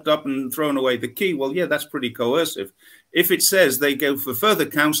prison, locked up and thrown away the key, well, yeah, that's pretty coercive. If it says they go for further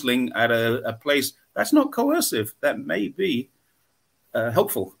counseling at a place, that's not coercive. That may be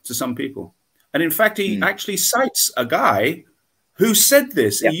helpful to some people. And in fact, he actually cites a guy who said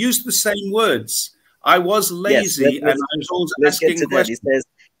this. He used the same words. I was lazy and I was always asking questions. He says,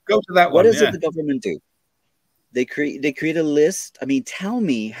 go to that what one. What does the government do? They create a list. I mean, tell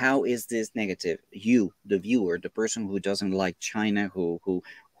me, how is this negative? You, the viewer, the person who doesn't like China, who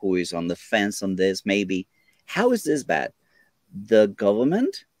is on the fence on this, maybe, how is this bad? The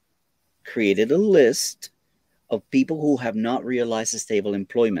government created a list of people who have not realized a stable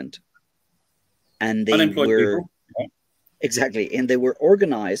employment, and they Unemployed were people. Yeah. exactly, and they were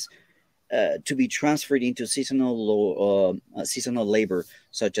organized to be transferred into seasonal labor,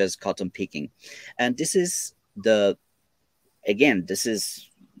 such as cotton picking. And this is this is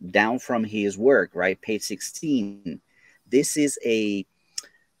down from his work, right? Page 16. This is a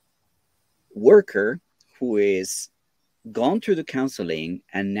worker who is gone through the counseling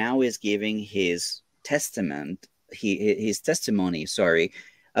and now is giving his testimony, sorry,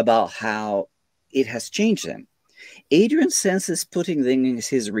 about how it has changed him. Adrian Zenz is putting things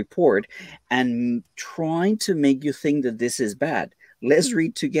in his report and trying to make you think that this is bad. Let's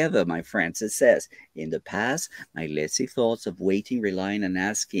read together, my friends. It says, in the past, my lazy thoughts of waiting, relying, and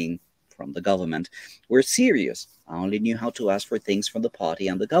asking from the government were serious. I only knew how to ask for things from the party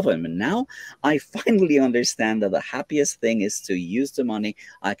and the government. Now, I finally understand that the happiest thing is to use the money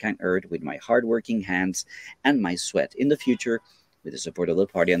I can earn with my hardworking hands and my sweat. In the future, with the support of the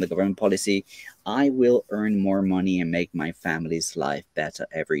party and the government policy, I will earn more money and make my family's life better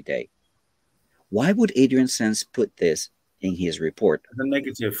every day. Why would Adrian Zenz put this in his report? The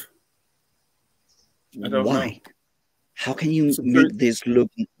negative. I don't Why? know. How can you make this look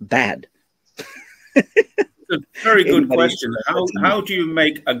bad? It's a very good question. How do you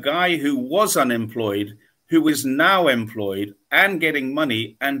make a guy who was unemployed, who is now employed and getting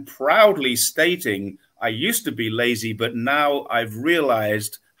money and proudly stating, I used to be lazy, but now I've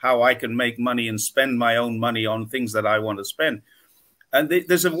realized how I can make money and spend my own money on things that I want to spend. And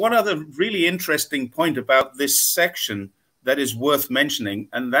there's one other really interesting point about this section that is worth mentioning,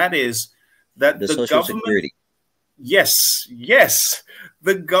 and that is that the Social government, Security. Yes,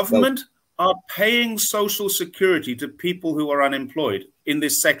 the government are paying Social Security to people who are unemployed in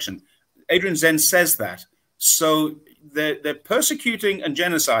this section. Adrian Zenz says that. So they're persecuting and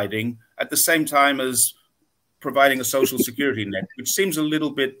genociding at the same time as providing a social security net, which seems a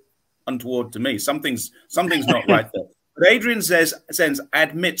little bit untoward to me. Something's not right there. But Adrian Zenz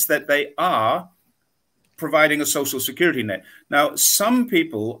admits that they are providing a social security net. Now, some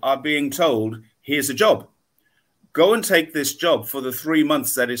people are being told, here's a job. Go and take this job for the 3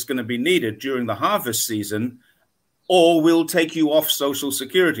 months that it's going to be needed during the harvest season, or we'll take you off Social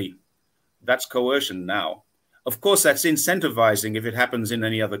Security. That's coercion now. Of course, that's incentivizing if it happens in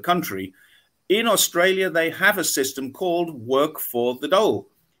any other country. In Australia, they have a system called work for the dole.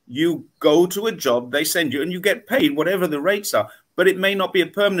 You go to a job, they send you, and you get paid whatever the rates are, but it may not be a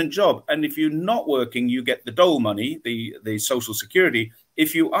permanent job. And if you're not working, you get the dole money, the Social Security.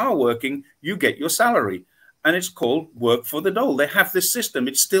 If you are working, you get your salary. And it's called work for the dole. They have this system.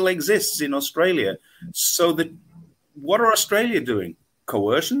 It still exists in Australia. So what are Australia doing?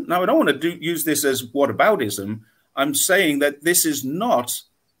 Coercion? Now, I don't want to use this as whataboutism. I'm saying that this is not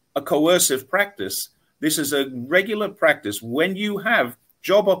a coercive practice. This is a regular practice. When you have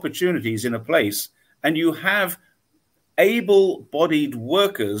job opportunities in a place and you have able-bodied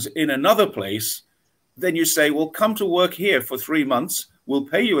workers in another place, then you say, well, come to work here for 3 months. We'll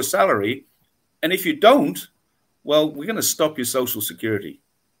pay you a salary. And if you don't, well, we're going to stop your Social Security.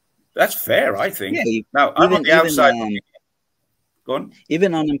 That's fair, I think. Yeah, now, I'm on the outside. Go on.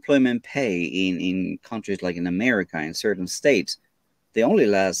 Even unemployment pay in countries like in America, in certain states, they only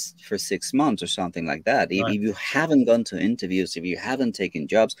last for 6 months or something like that. Right. If you haven't gone to interviews, if you haven't taken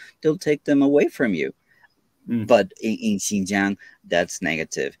jobs, they'll take them away from you. But in Xinjiang, that's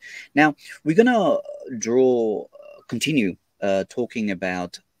negative. Now, we're going to continue talking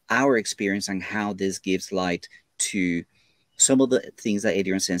about our experience and how this gives light to some of the things that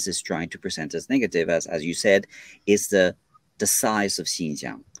Adrian Zenz is trying to present as negative, as you said, is the size of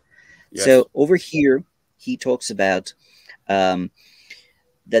Xinjiang. Yes. So over here, he talks about that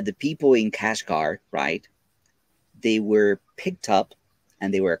the people in Kashgar, right, they were picked up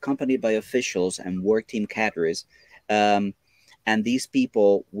and they were accompanied by officials and work team caterers. And these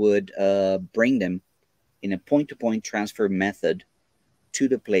people would bring them in a point-to-point transfer method to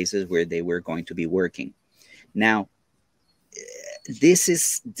the places where they were going to be working. Now,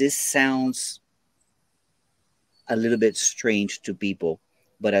 this sounds a little bit strange to people,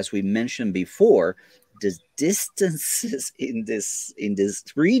 but as we mentioned before, the distances in this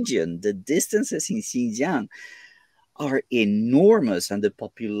region, the distances in Xinjiang are enormous, and the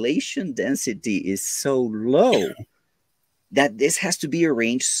population density is so low that this has to be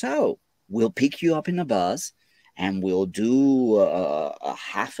arranged. So we'll pick you up in a bus, and we'll do a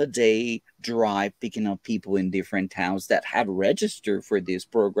half a day drive picking up people in different towns that have registered for these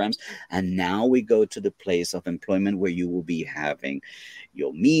programs. And now we go to the place of employment where you will be having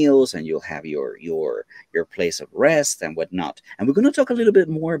your meals and you'll have your place of rest and whatnot. And we're going to talk a little bit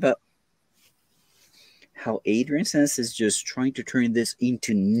more about how Adrian Zenz is just trying to turn this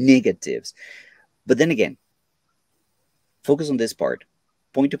into negatives. But then again, focus on this part.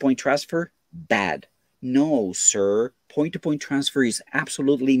 Point-to-point transfer, bad. No, sir. Point-to-point transfer is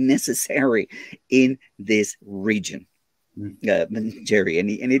absolutely necessary in this region. Jerry,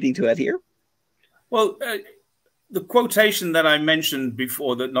 anything to add here? Well, the quotation that I mentioned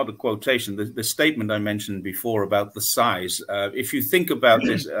before, not a quotation, the statement I mentioned before about the size. If you think about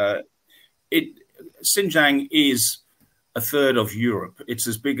this, Xinjiang is a third of Europe. It's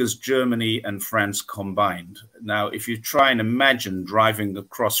as big as Germany and France combined. Now, if you try and imagine driving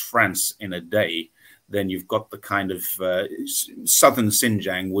across France in a day, then you've got the kind of southern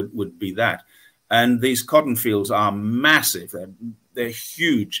Xinjiang would be that. And these cotton fields are massive. They're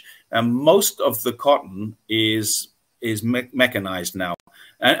huge. And most of the cotton is mechanized now.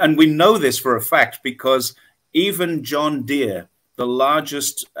 And we know this for a fact because even John Deere, the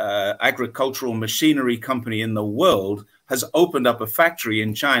largest agricultural machinery company in the world, has opened up a factory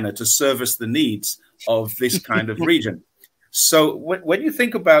in China to service the needs of this kind of region. So when you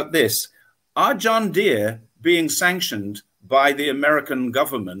think about this, are John Deere being sanctioned by the American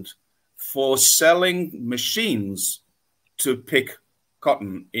government for selling machines to pick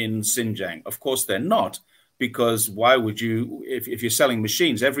cotton in Xinjiang? Of course they're not, because why would you, if you're selling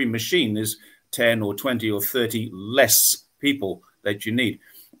machines, every machine is 10 or 20 or 30 less people that you need.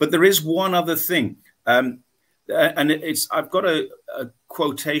 But there is one other thing, and I've got a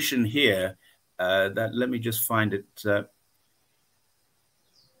quotation here that, let me just find it.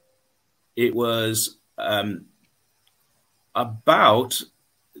 It was about,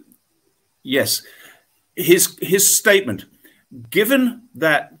 yes, his statement. Given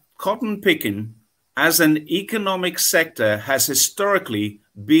that cotton picking as an economic sector has historically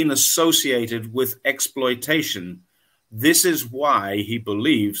been associated with exploitation, this is why he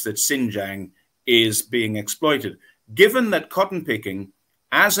believes that Xinjiang is being exploited. Given that cotton picking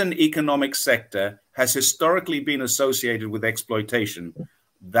as an economic sector has historically been associated with exploitation,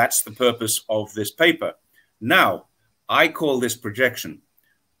 that's the purpose of this paper. Now, I call this projection.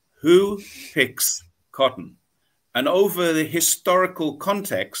 Who picks cotton? And over the historical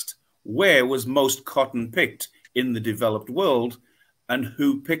context, where was most cotton picked in the developed world, and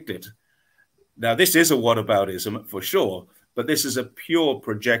who picked it? Now, this is a whataboutism for sure, but this is a pure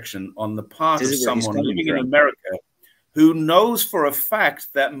projection on the part of someone living in America who knows for a fact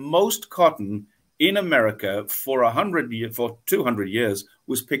that most cotton in America for 200 years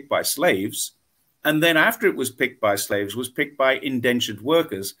was picked by slaves. And then after it was picked by slaves, was picked by indentured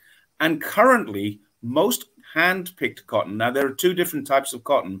workers. And currently, most hand-picked cotton, now there are two different types of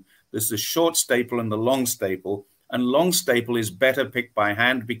cotton. There's the short staple and the long staple. And long staple is better picked by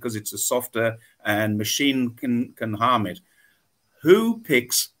hand because it's a softer and machine can harm it. Who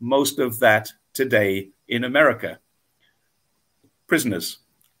picks most of that today in America? Prisoners,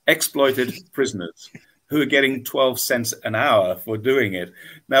 exploited prisoners who are getting 12 cents an hour for doing it.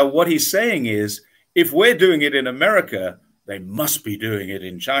 Now, what he's saying is, if we're doing it in America, they must be doing it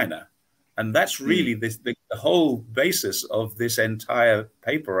in China. And that's really the whole basis of this entire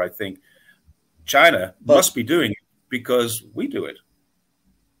paper, I think. China must be doing it because we do it.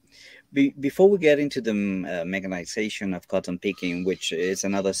 Before we get into the mechanization of cotton picking, which is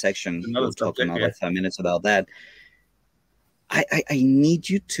another section, we'll talk another 5 minutes about that. I need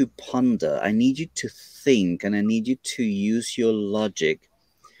you to ponder, I need you to think, and I need you to use your logic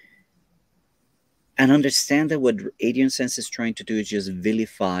and understand that what Adrian Zenz is trying to do is just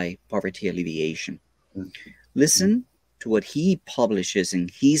vilify poverty alleviation. Listen to what he publishes in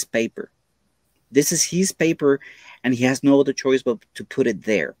his paper. This is his paper, and he has no other choice but to put it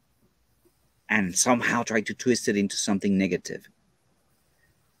there and somehow try to twist it into something negative.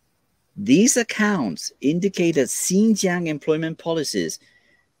 These accounts indicate that Xinjiang employment policies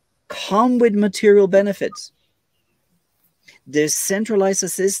come with material benefits. There's centralized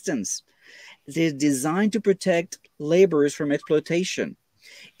assistance. They're designed to protect laborers from exploitation,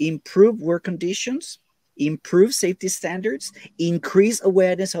 improve work conditions, improve safety standards, increase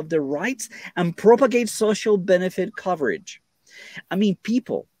awareness of their rights, and propagate social benefit coverage. I mean,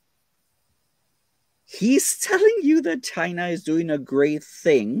 people, he's telling you that China is doing a great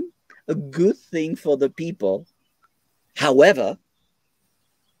thing, a good thing for the people. However,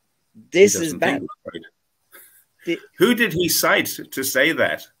 this is bad. Who did he cite to say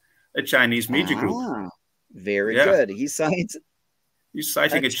that? A Chinese media group. Very Yeah. good. He cites He's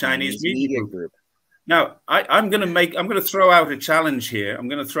citing a Chinese media group. Now, I'm going to throw out a challenge here. I'm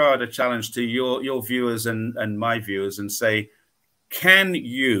going to throw out a challenge to your viewers and my viewers and say, can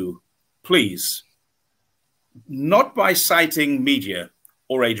you please, not by citing media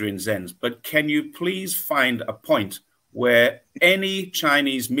or Adrian Zenz, but can you please find a point where any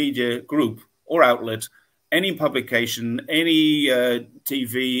Chinese media group or outlet, any publication, any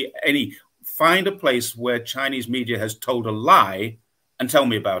TV, find a place where Chinese media has told a lie and tell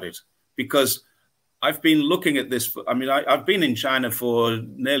me about it? Because I've been looking at this. I've been in China for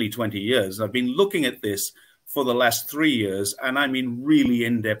nearly 20 years. I've been looking at this for the last 3 years, and I mean really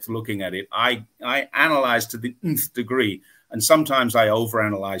in-depth looking at it. I analyze to the nth degree, and sometimes I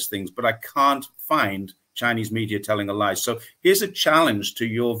overanalyze things, but I can't find Chinese media telling a lie. So here's a challenge to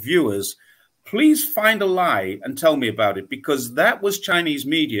your viewers. Please find a lie and tell me about it, because that was Chinese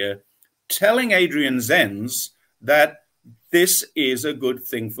media telling Adrian Zenz that this is a good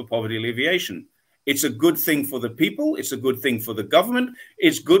thing for poverty alleviation. It's a good thing for the people. It's a good thing for the government.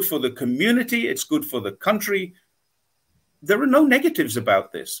 It's good for the community. It's good for the country. There are no negatives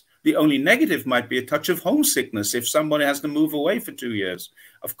about this. The only negative might be a touch of homesickness if someone has to move away for 2 years.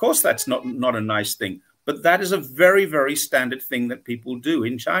 Of course, that's not a nice thing. But that is a very, very standard thing that people do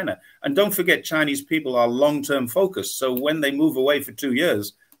in China. And don't forget, Chinese people are long-term focused. So when they move away for 2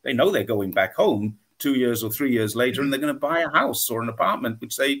 years, they know they're going back home 2 years or 3 years later, and they're going to buy a house or an apartment,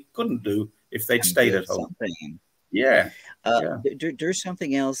 which they couldn't do if they'd stayed at home. Yeah. There's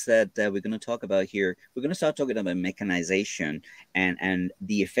something else that we're going to talk about here. We're going to start talking about mechanization and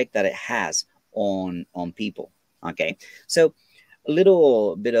the effect that it has on people. Okay. So a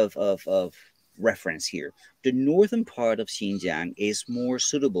little bit of reference here. The northern part of Xinjiang is more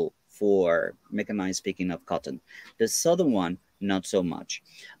suitable for mechanized picking of cotton. The southern one, not so much,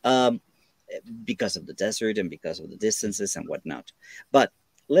 because of the desert and because of the distances and whatnot. But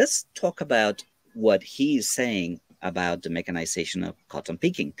let's talk about what he is saying about the mechanization of cotton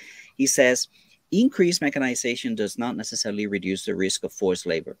picking. He says, increased mechanization does not necessarily reduce the risk of forced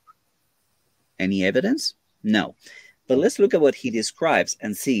labor. Any evidence? No. But let's look at what he describes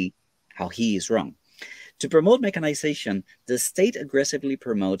and see how he is wrong. To promote mechanization, the state aggressively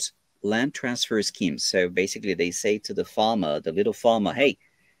promotes land transfer schemes. So basically they say to the farmer, the little farmer, hey,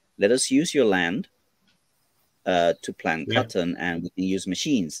 let us use your land to plant cotton, and we can use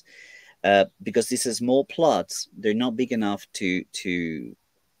machines. Because these are small plots, they're not big enough to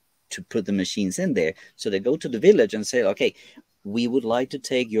put the machines in there. So they go to the village and say, okay, we would like to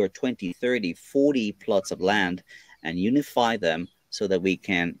take your 20, 30, 40 plots of land and unify them so that we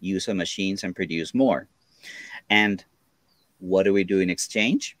can use our machines and produce more. And what do we do in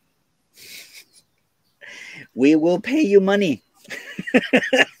exchange? We will pay you money.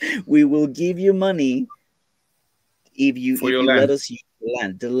 We will give you money if you let us use the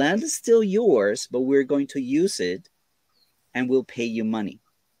land. The land is still yours, but we're going to use it and we'll pay you money.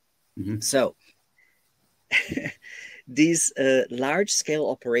 Mm-hmm. So these large-scale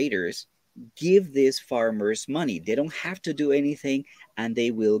operators give these farmers money. They don't have to do anything and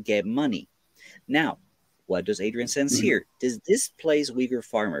they will get money. Now, what does Adrian Zenz here? Does this place Uyghur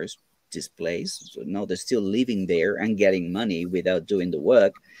farmers? Displays, no, they're still living there and getting money without doing the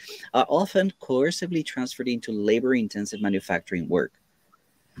work, are often coercively transferred into labor-intensive manufacturing work.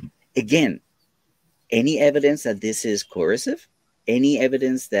 Again, any evidence that this is coercive? Any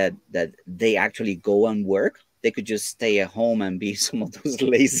evidence that they actually go and work? They could just stay at home and be some of those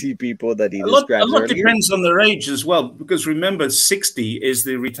lazy people that he described earlier. A lot depends on their age as well, because remember, 60 is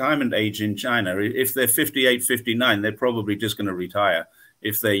the retirement age in China. If they're 58, 59, they're probably just going to retire.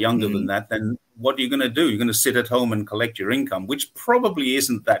 If they're younger than that, then what are you going to do? You're going to sit at home and collect your income, which probably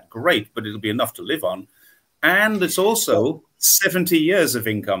isn't that great, but it'll be enough to live on. And it's also 70 years of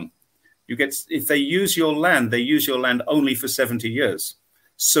income. You get, if they use your land, they use your land only for 70 years.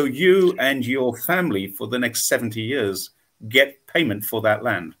 So you and your family for the next 70 years get payment for that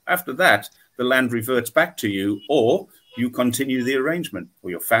land. After that, the land reverts back to you, or you continue the arrangement,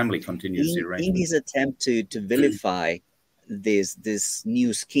 or your family continues the arrangement. In his attempt to vilify this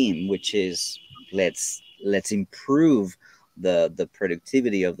new scheme, which is let's improve the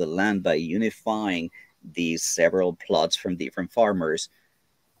productivity of the land by unifying these several plots from different farmers,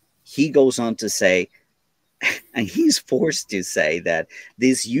 he goes on to say, and he's forced to say, that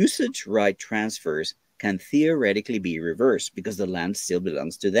these usage right transfers can theoretically be reversed because the land still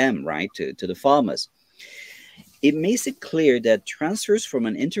belongs to them, right, to the farmers. It makes it clear that transfers form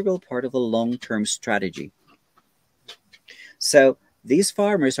an integral part of a long-term strategy. So these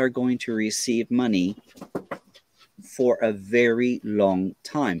farmers are going to receive money for a very long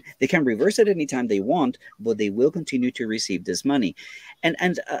time. They can reverse it anytime they want, but they will continue to receive this money.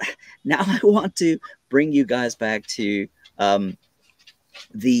 And now I want to bring you guys back to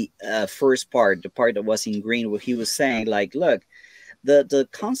the first part, the part that was in green, where he was saying, like, look, the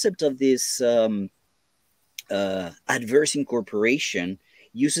concept of this adverse incorporation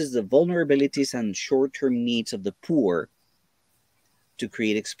uses the vulnerabilities and short-term needs of the poor to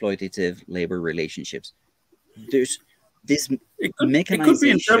create exploitative labor relationships. There's this mechanization. It could be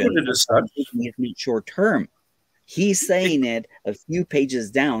interpreted as such. Short-term. He's saying it a few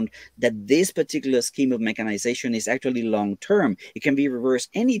pages down that this particular scheme of mechanization is actually long-term. It can be reversed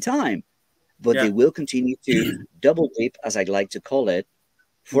anytime, but they will continue to double dip, as I'd like to call it,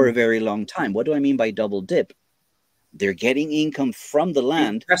 for a very long time. What do I mean by double dip? They're getting income from the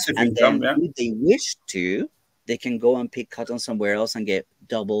land, and then if they wish to, they can go and pick cotton somewhere else and get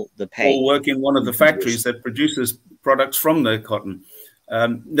double the pay. Or work in one of the factories that produces products from the cotton.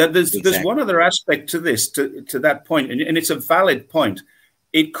 There's one other aspect to this, to that point, and it's a valid point.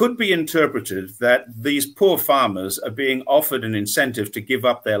 It could be interpreted that these poor farmers are being offered an incentive to give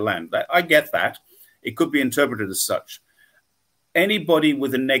up their land. I get that. It could be interpreted as such. Anybody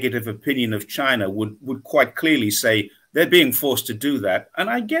with a negative opinion of China would quite clearly say they're being forced to do that, and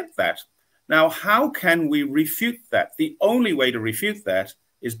I get that. Now, how can we refute that? The only way to refute that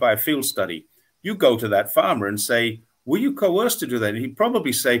is by a field study. You go to that farmer and say, were you coerced to do that? And he'd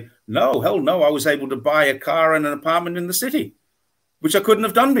probably say, no, hell no, I was able to buy a car and an apartment in the city, which I couldn't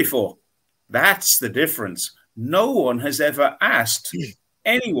have done before. That's the difference. No one has ever asked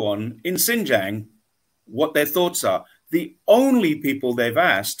anyone in Xinjiang what their thoughts are. The only people they've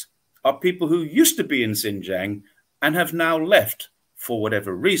asked are people who used to be in Xinjiang and have now left for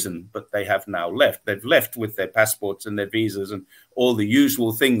whatever reason, but they have now left. They've left with their passports and their visas and all the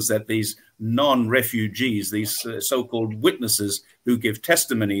usual things that these non-refugees, these so-called witnesses who give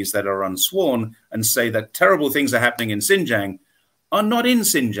testimonies that are unsworn and say that terrible things are happening in Xinjiang, are not in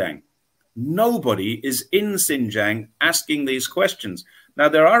Xinjiang. Nobody is in Xinjiang asking these questions. Now,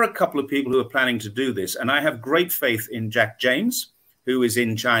 there are a couple of people who are planning to do this, and I have great faith in Jack James, who is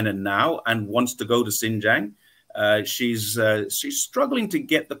in China now and wants to go to Xinjiang. She's struggling to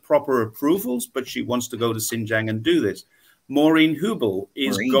get the proper approvals, but she wants to go to Xinjiang and do this. Maureen Hubel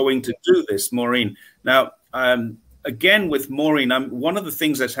is going to do this. Maureen. Now, again, with Maureen, one of the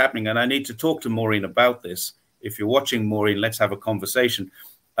things that's happening, and I need to talk to Maureen about this. If you're watching, Maureen, let's have a conversation.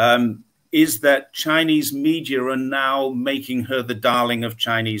 Is that Chinese media are now making her the darling of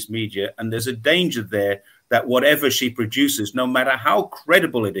Chinese media. And there's a danger there that whatever she produces, no matter how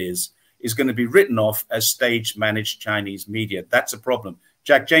credible it is going to be written off as stage-managed Chinese media. That's a problem.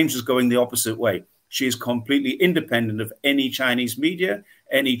 Jack James is going the opposite way. She is completely independent of any Chinese media,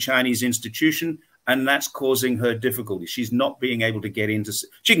 any Chinese institution, and that's causing her difficulty. She's not being able to get into...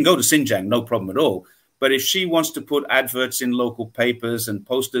 She can go to Xinjiang, no problem at all. But if she wants to put adverts in local papers and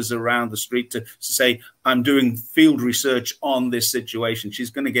posters around the street to say, I'm doing field research on this situation,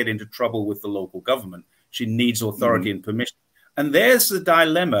 she's going to get into trouble with the local government. She needs authority and permission. And there's the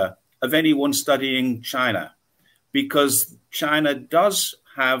dilemma of anyone studying China, because China does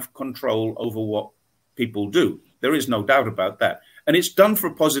have control over what people do. There is no doubt about that. And it's done for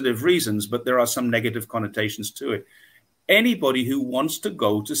positive reasons, but there are some negative connotations to it. Anybody who wants to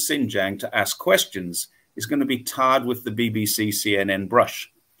go to Xinjiang to ask questions is going to be tarred with the BBC, CNN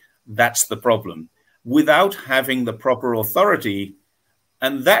brush. That's the problem. Without having the proper authority,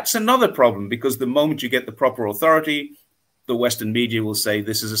 and that's another problem, because the moment you get the proper authority, the Western media will say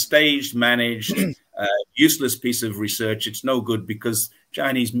this is a staged, managed, useless piece of research. It's no good because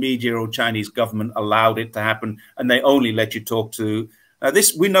Chinese media or Chinese government allowed it to happen, and they only let you talk to...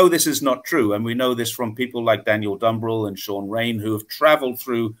 we know this is not true, and we know this from people like Daniel Dumbrell and Sean Rain, who have traveled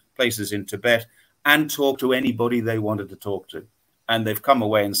through places in Tibet and talked to anybody they wanted to talk to. And they've come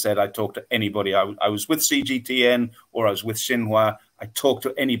away and said, I talked to anybody. I was with CGTN or I was with Xinhua. I talked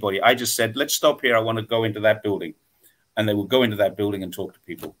to anybody. I just said, let's stop here. I want to go into that building. And they will go into that building and talk to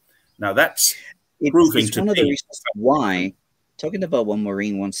people. Now, that's proving to one of the reasons why, talking about what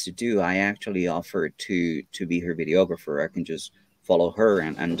Maureen wants to do, I actually offered to be her videographer. I can just follow her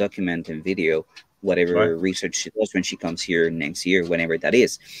and document and video whatever research she does when she comes here next year, whenever that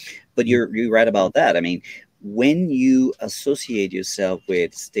is. But you're right about that. I mean, when you associate yourself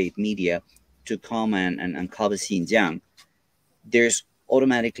with state media to come and cover Xinjiang, there's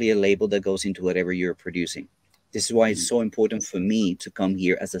automatically a label that goes into whatever you're producing. This is why it's so important for me to come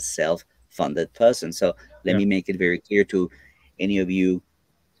here as a self-funded person. So let me make it very clear to any of you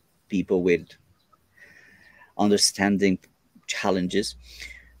people with understanding challenges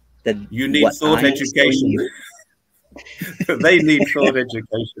that you need thought education. They need thought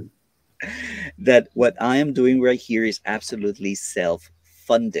education. That what I am doing right here is absolutely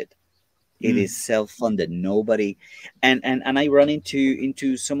self-funded. It is self-funded. Nobody, and I run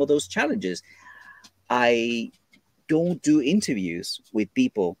into some of those challenges. I don't do interviews with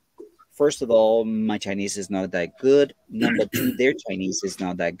people. First of all, my Chinese is not that good. Number two, their Chinese is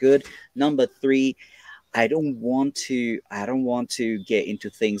not that good. Number three, I don't want to get into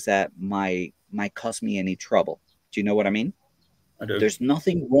things that might cause me any trouble. Do you know what I mean? I do. There's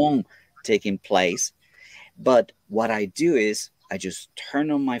nothing wrong taking place. But what I do is I just turn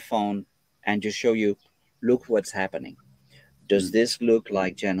on my phone and just show you, look what's happening. Does this look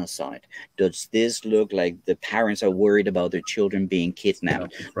like genocide? Does this look like the parents are worried about their children being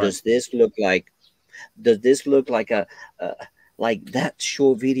kidnapped? Right. Does this look like a like that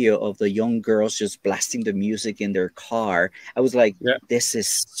short video of the young girls just blasting the music in their car? I was like, this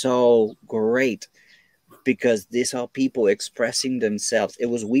is so great, because these are people expressing themselves. It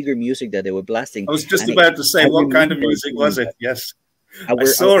was Uyghur music that they were blasting. I was just about to say, what kind of music was it? Yes, I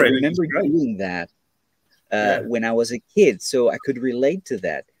saw it. I remember doing that when I was a kid, so I could relate to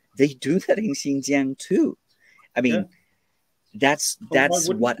that. They do that in Xinjiang too. I mean, that's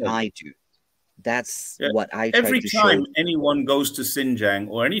what I do. That's what I try every to time show. anyone goes to Xinjiang,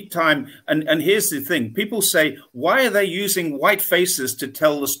 or any time, and here's the thing, people say, why are they using white faces to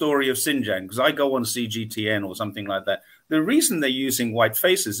tell the story of Xinjiang? Because I go on CGTN or something like that. The reason they're using white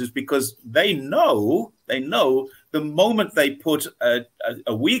faces is because they know the moment they put a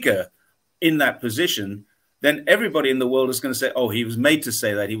Uyghur in that position, then everybody in the world is going to say, oh, he was made to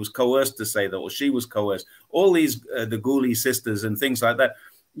say that, he was coerced to say that, or she was coerced. All these, the Ghoulie sisters and things like that.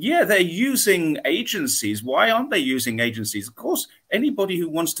 Yeah, they're using agencies. Why aren't they using agencies? Of course, anybody who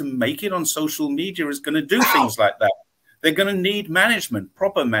wants to make it on social media is going to do things like that. They're going to need management,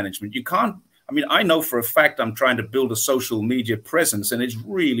 proper management. You can't, I mean, I know for a fact I'm trying to build a social media presence, and it's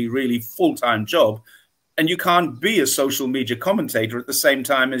really, really full-time job. And you can't be a social media commentator at the same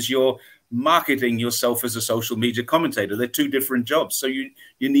time as you're marketing yourself as a social media commentator. They're two different jobs. So you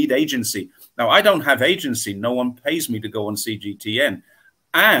need agency. Now, I don't have agency. No one pays me to go on CGTN.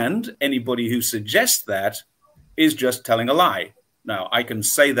 And anybody who suggests that is just telling a lie. Now, I can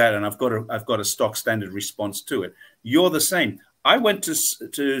say that, and I've got a stock standard response to it. You're the same. I went to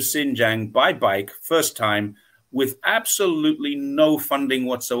Xinjiang by bike first time with absolutely no funding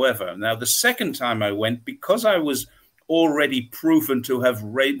whatsoever. Now, the second time I went, because I was already proven to have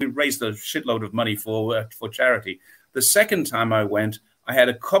raised a shitload of money for charity, the second time I went, I had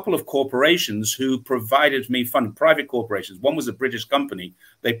a couple of corporations who provided me fund, private corporations. One was a British company.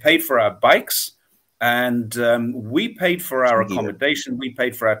 They paid for our bikes, and we paid for our accommodation. We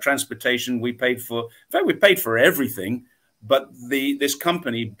paid for our transportation. We paid for, in fact, we paid for everything. But this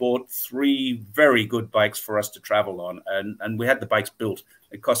company bought 3 very good bikes for us to travel on, and we had the bikes built.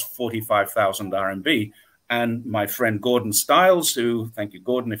 It cost 45,000 RMB. And my friend Gordon Stiles, who, thank you,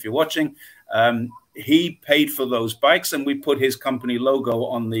 Gordon, if you're watching, he paid for those bikes, and we put his company logo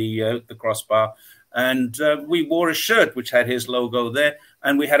on the crossbar, and we wore a shirt which had his logo there,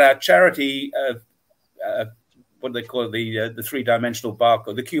 and we had our charity, what do they call it, the 3-dimensional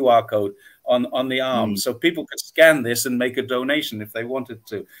barcode, the QR code on the arm, so people could scan this and make a donation if they wanted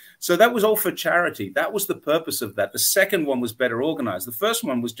to. So that was all for charity. That was the purpose of that. The second one was better organized. The first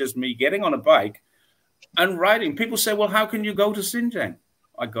one was just me getting on a bike and riding. People say, well, how can you go to Xinjiang?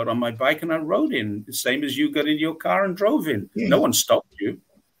 I got on my bike and I rode in, the same as you got in your car and drove in. No one stopped you.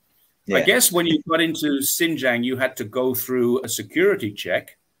 I guess when you got into Xinjiang, you had to go through a security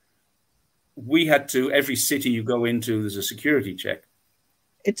check. We had to, every city you go into, there's a security check.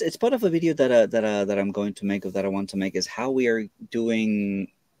 It's part of a video that I'm going to make, that I want to make, is how we are doing,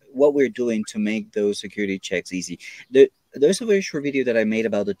 what we're doing to make those security checks easy. There's a very short video that I made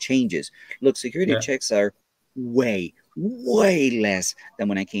about the changes. Look, security checks are way less than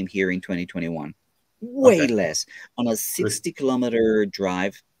when I came here in 2021. Way less. On a 60-kilometer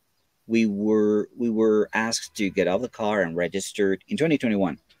drive, we were asked to get out of the car and register in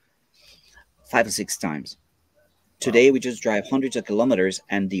 2021 5 or 6 times. Today, we just drive hundreds of kilometers,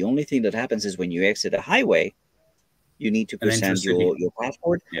 and the only thing that happens is when you exit a highway, you need to present your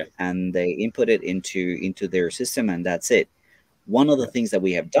passport, and they input it into their system, and that's it. One of the things that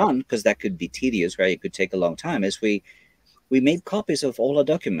we have done, because that could be tedious, right? It could take a long time, is we made copies of all the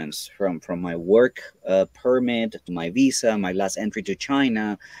documents from my work permit to my visa, my last entry to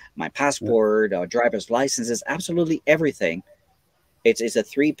China, my passport, our driver's licenses, absolutely everything. It's a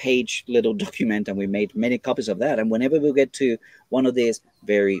 3-page little document, and we made many copies of that. And whenever we get to one of these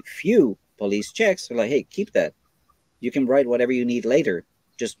very few police checks, they're like, hey, keep that. You can write whatever you need later.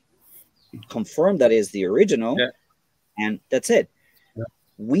 Just confirm that is the original, and that's it. Yeah.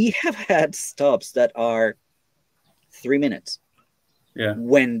 We have had stops that are 3 minutes. Yeah.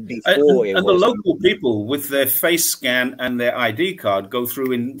 When before and the local people with their face scan and their ID card go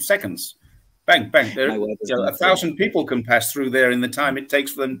through in seconds. Bang, bang. There, 1,000 people can pass through there in the time it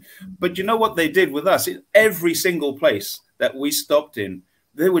takes for them. But you know what they did with us? In every single place that we stopped in,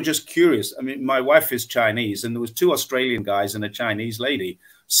 they were just curious. I mean, my wife is Chinese, and there was 2 Australian guys and a Chinese lady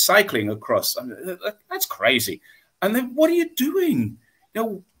cycling across. I mean, that's crazy. And then, what are you doing? You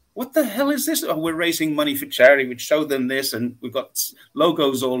know, what the hell is this? Oh, we're raising money for charity. We'd show them this, and we've got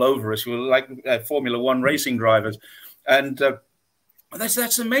logos all over us. We're like Formula One racing drivers. And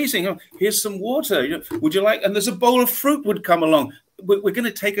that's amazing. Oh, here's some water. You know, would you like? And there's a bowl of fruit would come along. We're going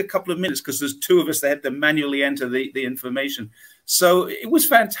to take a couple of minutes because there's 2 of us that had to manually enter the information. So it was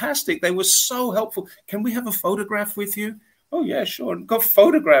fantastic. They were so helpful. Can we have a photograph with you? Oh, yeah, sure. Got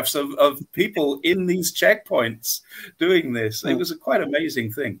photographs of people in these checkpoints doing this. It was a quite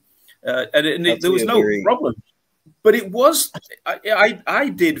amazing thing. There was no problem. But it was, I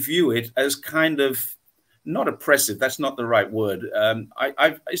did view it as kind of not oppressive. That's not the right word.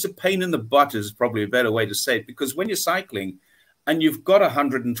 It's a pain in the butt is probably a better way to say it, because when you're cycling and you've got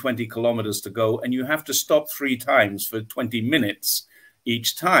 120 kilometers to go and you have to stop 3 times for 20 minutes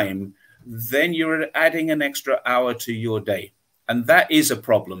each time, then you're adding an extra hour to your day. And that is a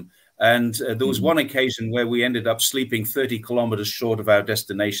problem. And there was one occasion where we ended up sleeping 30 kilometers short of our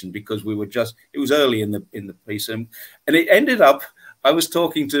destination because we were it was early in the piece. And it ended up, I was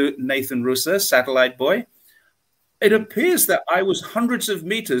talking to Nathan Russa, satellite boy. It appears that I was hundreds of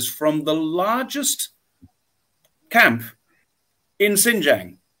meters from the largest camp in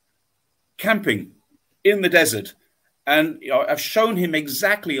Xinjiang, camping in the desert. And you know, I've shown him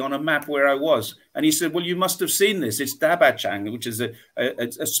exactly on a map where I was. And he said, well, you must have seen this. It's Dabachang, which is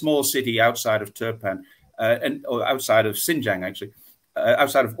a small city outside of Turpan, or outside of Xinjiang, actually,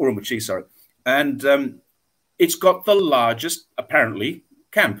 outside of Urumqi, sorry. And it's got the largest, apparently,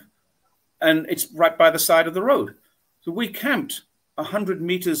 camp. And it's right by the side of the road. So we camped 100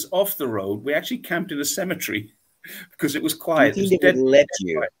 meters off the road. We actually camped in a cemetery because it was quiet. Do you think they would let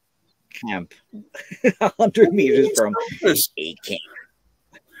you camp 100 meters from a camp?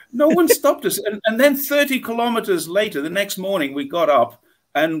 No one stopped us. And then 30 kilometers later, the next morning, we got up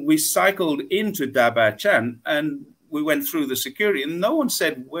and we cycled into Dabachan and we went through the security. And no one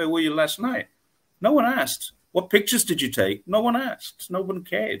said, where were you last night? No one asked. What pictures did you take? No one asked. No one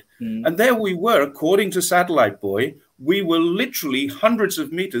cared. And there we were, according to Satellite Boy, we were literally hundreds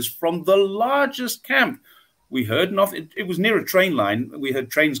of meters from the largest camp. We heard nothing. It was near a train line. We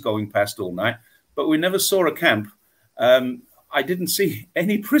heard trains going past all night, but we never saw a camp. I didn't see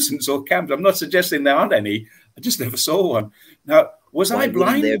any prisons or camps. I'm not suggesting there aren't any. I just never saw one. Now, was I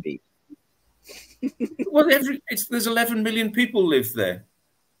blind? There be? Well, there's 11 million people live there.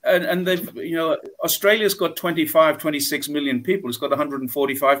 And they've, you know, Australia's got 25, 26 million people. It's got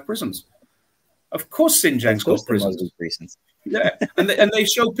 145 prisons. Of course, Xinjiang's got prisons. Yeah, and they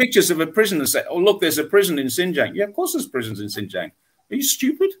show pictures of a prison and say, "Oh, look, there's a prison in Xinjiang." Yeah, of course, there's prisons in Xinjiang. Are you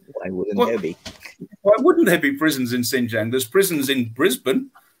stupid? Why wouldn't there be? Why wouldn't there be prisons in Xinjiang? There's prisons in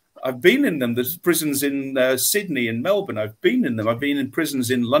Brisbane. I've been in them. There's prisons in Sydney and Melbourne. I've been in them. I've been in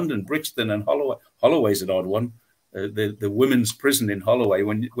prisons in London, Brixton, and Holloway. Holloway's an odd one. The women's prison in Holloway.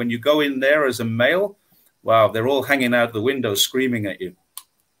 When you go in there as a male, wow, they're all hanging out the window screaming at you.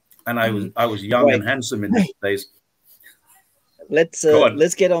 And I was young and handsome in those days.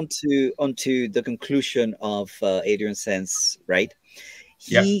 Let's get onto the conclusion of Adrian Zenz, right?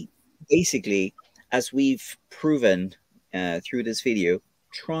 He basically, as we've proven through this video,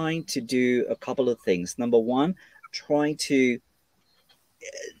 trying to do a couple of things. Number one, trying to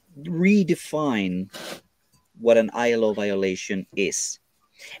redefine what an ILO violation is.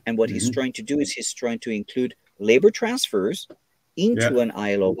 And what he's trying to do is he's trying to include labor transfers into an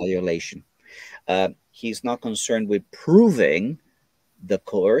ILO violation. He's not concerned with proving the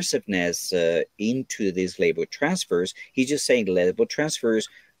coerciveness into these labor transfers. He's just saying labor transfers,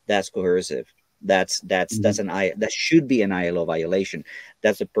 that's coercive. That should be an ILO violation.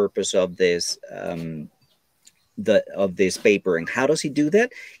 That's the purpose of this of this paper. And how does he do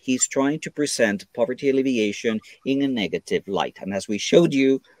that? He's trying to present poverty alleviation in a negative light. And as we showed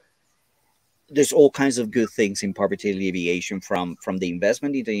you, there's all kinds of good things in poverty alleviation, from the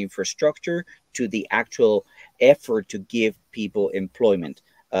investment in the infrastructure to the actual effort to give people employment.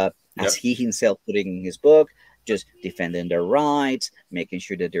 As he himself put it in his book, just defending their rights, making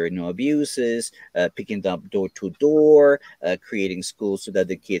sure that there are no abuses, picking up door to door, creating schools so that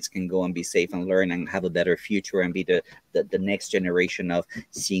the kids can go and be safe and learn and have a better future and be the next generation of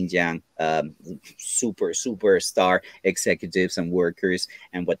Xinjiang superstar executives and workers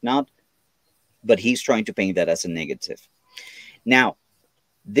and whatnot. But he's trying to paint that as a negative. Now,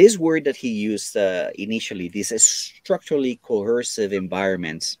 this word that he used initially, these structurally coercive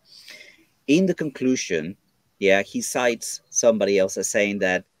environments, in the conclusion, yeah, he cites somebody else as saying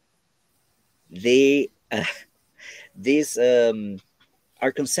that these are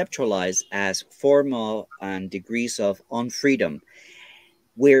conceptualized as formal and degrees of unfreedom,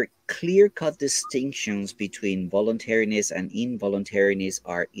 where clear-cut distinctions between voluntariness and involuntariness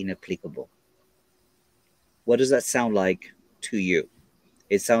are inapplicable. What does that sound like to you?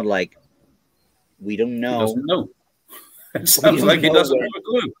 It sounds like we don't know. He doesn't know. It sounds like he doesn't have a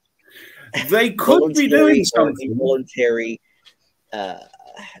clue. They could be doing something. Voluntary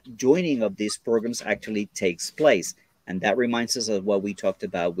joining of these programs actually takes place. And that reminds us of what we talked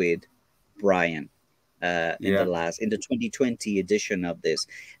about with Brian in the 2020 edition of this.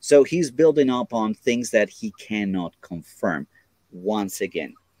 So he's building up on things that he cannot confirm once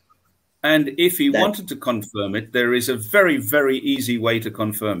again. And if he wanted to confirm it, there is a very, very easy way to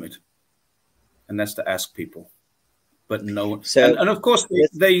confirm it. And that's to ask people. But no. So, and of course,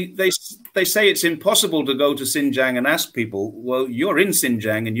 they say it's impossible to go to Xinjiang and ask people. Well, you're in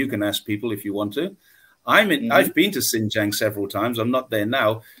Xinjiang and you can ask people if you want to. I've been to Xinjiang several times. I'm not there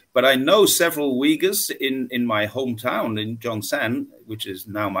now, but I know several Uyghurs in my hometown in Zhongshan, which is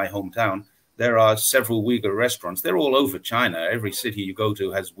now my hometown. There are several Uyghur restaurants. They're all over China. Every city you go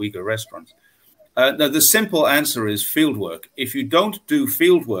to has Uyghur restaurants. Now, the simple answer is fieldwork. If you don't do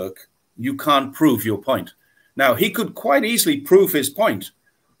fieldwork, you can't prove your point. Now, he could quite easily prove his point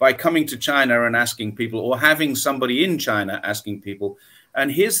by coming to China and asking people, or having somebody in China asking people.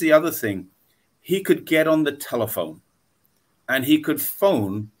 And here's the other thing. He could get on the telephone and he could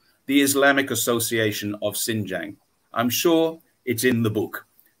phone the Islamic Association of Xinjiang. I'm sure it's in the book.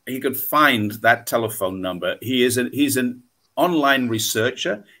 He could find that telephone number. He's an online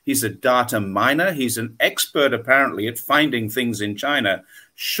researcher. He's a data miner. He's an expert, apparently, at finding things in China.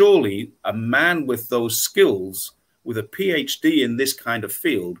 Surely a man with those skills, with a PhD in this kind of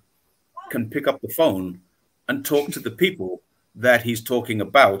field, can pick up the phone and talk to the people that he's talking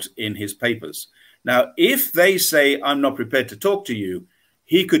about in his papers. Now, if they say, I'm not prepared to talk to you,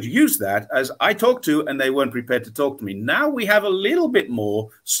 he could use that as I talked to and they weren't prepared to talk to me. Now we have a little bit more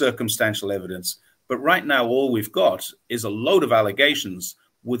circumstantial evidence. But right now, all we've got is a load of allegations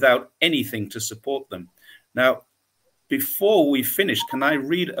without anything to support them. Now, before we finish, can I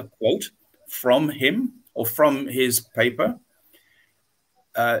read a quote from him or from his paper?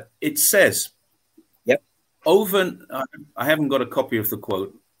 It says, "Yep. I haven't got a copy of the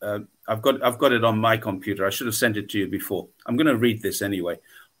quote. I've got it on my computer. I should have sent it to you before. I'm going to read this anyway.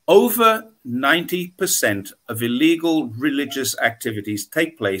 Over 90% of illegal religious activities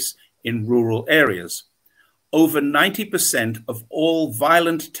take place in rural areas. Over 90% of all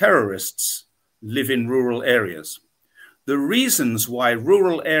violent terrorists live in rural areas. The reasons why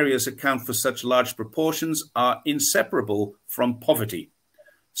rural areas account for such large proportions are inseparable from poverty.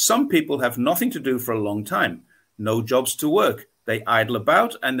 Some people have nothing to do for a long time, no jobs to work. They idle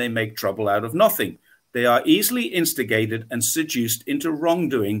about and they make trouble out of nothing. They are easily instigated and seduced into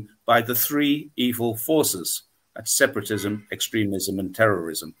wrongdoing by the three evil forces. That's separatism, extremism, and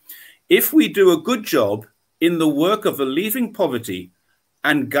terrorism. If we do a good job in the work of relieving poverty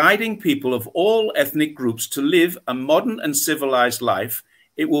and guiding people of all ethnic groups to live a modern and civilized life,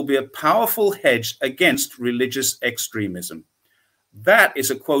 it will be a powerful hedge against religious extremism." That is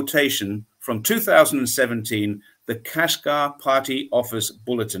a quotation from 2017, the Kashgar Party Office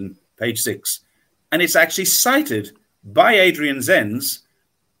Bulletin, page 6. And it's actually cited by Adrian Zenz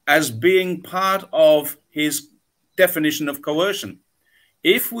as being part of his definition of coercion.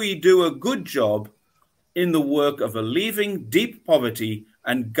 If we do a good job in the work of relieving deep poverty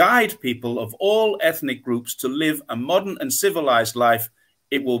and guide people of all ethnic groups to live a modern and civilized life,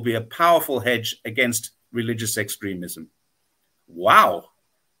 it will be a powerful hedge against religious extremism. Wow.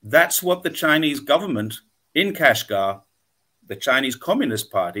 That's what the Chinese government in Kashgar, the Chinese Communist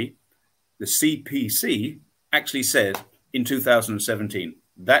Party, the CPC, actually said in 2017.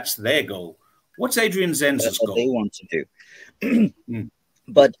 That's their goal. What's Adrian Zenz's goal? What they want to do.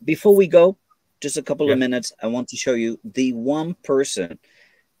 But before we go, just a couple of minutes, I want to show you the one person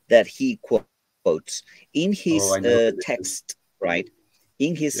that he quotes in his text, right?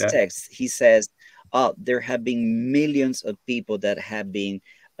 In his text, he says, there have been millions of people that have been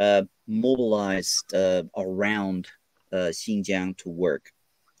mobilized around Xinjiang to work.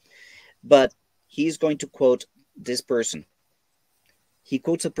 But he's going to quote this person. He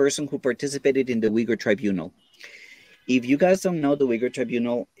quotes a person who participated in the Uyghur Tribunal. If you guys don't know, the Uyghur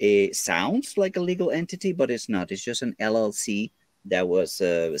Tribunal, it sounds like a legal entity, but it's not. It's just an LLC that was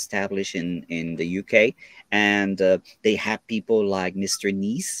established in the UK. And they have people like Mr.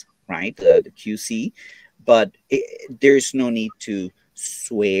 Nice, right, the QC. But there's no need to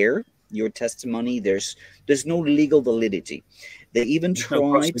swear your testimony. There's no legal validity. They even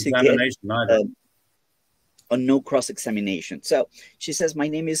tried to get a no cross-examination. So she says, my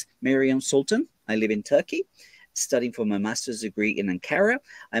name is Meryem-Sultan. I live in Turkey, studying for my master's degree in Ankara.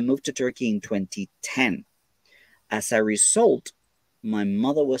 I moved to Turkey in 2010. As a result, my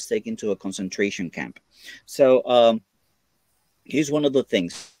mother was taken to a concentration camp. So here's one of the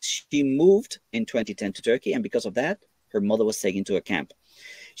things. She moved in 2010 to Turkey, and because of that, her mother was taken to a camp.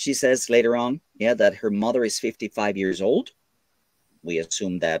 She says later on, yeah, that her mother is 55 years old. We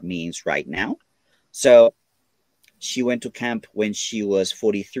assume that means right now. So she went to camp when she was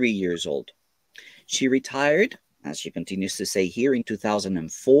 43 years old. She retired, as she continues to say here, in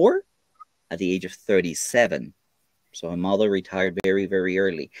 2004 at the age of 37. So her mother retired very, very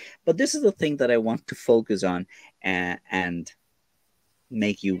early. But this is the thing that I want to focus on and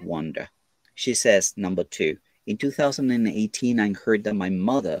make you wonder. She says, number 2, in 2018, I heard that my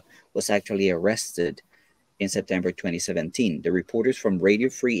mother was actually arrested in September 2017. The reporters from Radio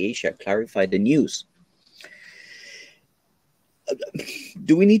Free Asia clarified the news.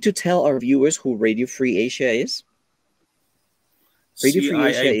 Do we need to tell our viewers who Radio Free Asia is? Radio Free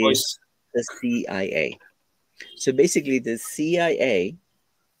Asia is the CIA. So basically, the CIA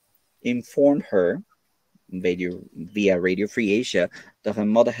informed her via Radio Free Asia that her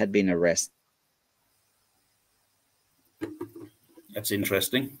mother had been arrested. That's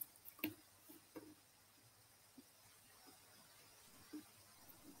interesting.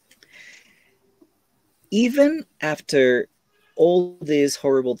 Even after all these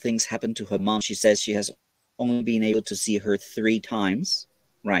horrible things happened to her mom, she says she has only been able to see her 3 times,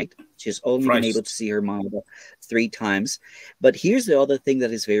 right? She's only been able to see her mom 3 times. But here's the other thing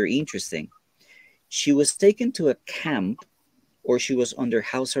that is very interesting. She was taken to a camp, or she was under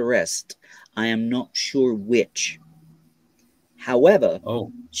house arrest. I am not sure which. However,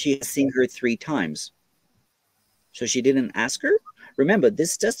 she has seen her 3 times. So she didn't ask her? Remember,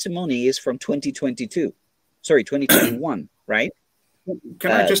 this testimony is from 2022. Sorry, 2021, right?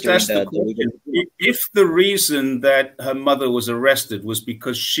 Can I just ask the question? If the reason that her mother was arrested was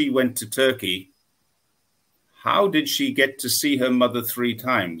because she went to Turkey, how did she get to see her mother 3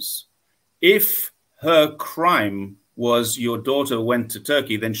 times? If her crime was your daughter went to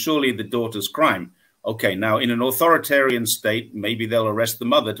Turkey, then surely the daughter's crime. Okay, now in an authoritarian state, maybe they'll arrest the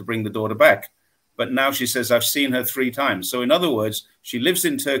mother to bring the daughter back. But now she says, I've seen her 3 times. So in other words, she lives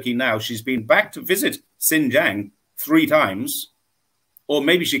in Turkey now. She's been back to visit Xinjiang 3 times. Or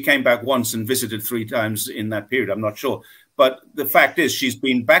maybe she came back once and visited 3 times in that period. I'm not sure. But the fact is, she's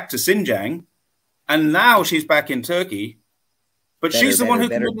been back to Xinjiang. And now she's back in Turkey. But she's the one who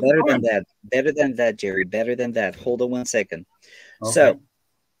better than that. Better than that, Jerry. Better than that. Hold on one second. Okay. So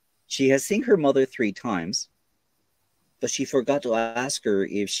she has seen her mother 3 times. But she forgot to ask her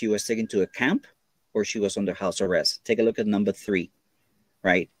if she was taken to a camp or she was under house arrest. Take a look at number 3,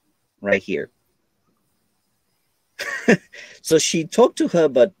 right here. So she talked to her,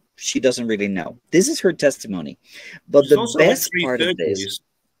 but she doesn't really know. This is her testimony. But the best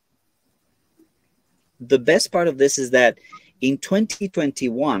part of this is that in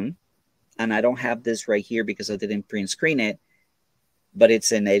 2021, and I don't have this right here because I didn't print screen it, but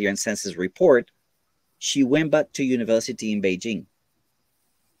it's in Adrian Zenz's report, she went back to university in Beijing.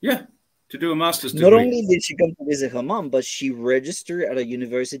 Yeah, to do a master's degree. Not only did she come to visit her mom, but she registered at a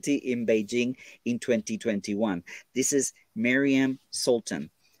university in Beijing in 2021. This is Meryem-Sultan.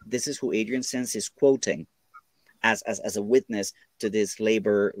 This is who Adrian Zenz is quoting as a witness to this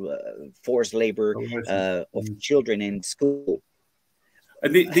labor, forced labor of children in school.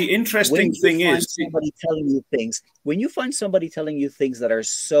 The interesting thing is, somebody telling you things, when you find somebody telling you things that are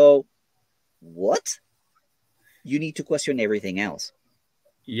so, what? You need to question everything else.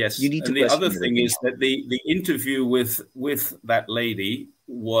 Yes, you need to. And the other thing is that the interview with that lady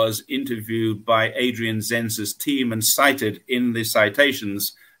was interviewed by Adrian Zenz's team and cited in the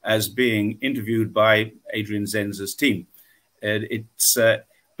citations as being interviewed by Adrian Zenz's team. And it's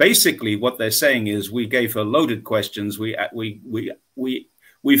basically what they're saying is we gave her loaded questions. We've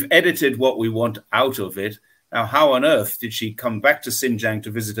edited what we want out of it. Now, how on earth did she come back to Xinjiang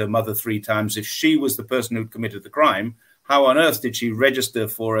to visit her mother 3 times if she was the person who'd committed the crime? How on earth did she register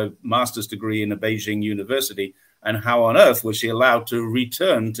for a master's degree in a Beijing university? And how on earth was she allowed to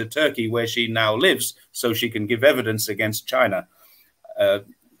return to Turkey, where she now lives, so she can give evidence against China,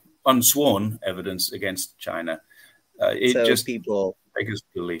 unsworn evidence against China? It So just people beggars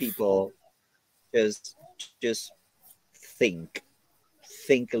belief. People just think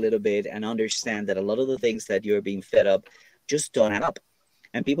a little bit and understand that a lot of the things that you're being fed up just don't add up.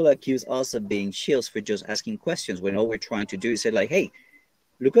 And people accuse us of being shills for just asking questions when all we're trying to do is say, like, hey,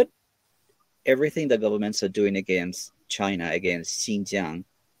 look at everything the governments are doing against China, against Xinjiang,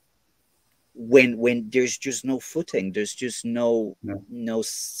 when there's just no footing, there's just no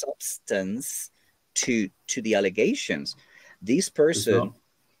substance to the allegations. This person,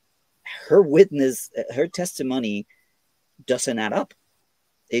 her testimony doesn't add up.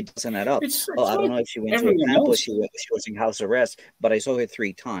 It doesn't add up. I don't know if she went to a camp or she was in house arrest, but I saw her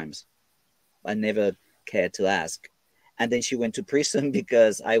 3 times. I never cared to ask. And then she went to prison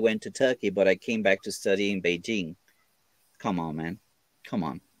because I went to Turkey, but I came back to study in Beijing. Come on, man. Come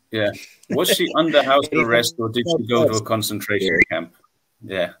on. Yeah. Was she under house arrest or did she go to a concentration camp?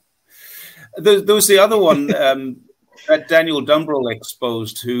 Yeah. There was the other one that Daniel Dumbrell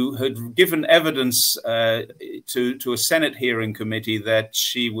exposed, who had given evidence to a Senate hearing committee that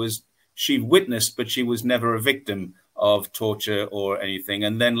she witnessed, but she was never a victim of torture or anything.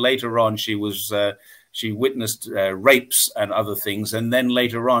 And then later on, she witnessed rapes and other things. And then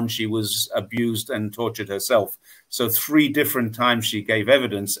later on, she was abused and tortured herself. So 3 different times she gave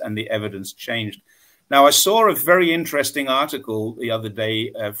evidence and the evidence changed. Now, I saw a very interesting article the other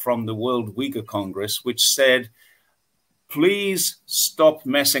day from the World Uyghur Congress, which said, please stop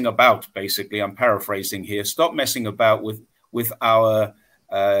messing about, basically. I'm paraphrasing here. Stop messing about with our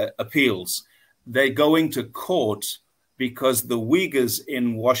appeals. They're going to court because the Uyghurs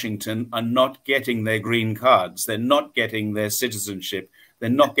in Washington are not getting their green cards. They're not getting their citizenship. They're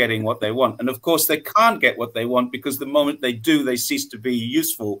not getting what they want. And of course, they can't get what they want because the moment they do, they cease to be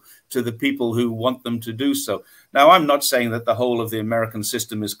useful to the people who want them to do so. Now, I'm not saying that the whole of the American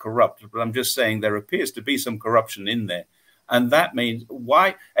system is corrupt, but I'm just saying there appears to be some corruption in there. And that means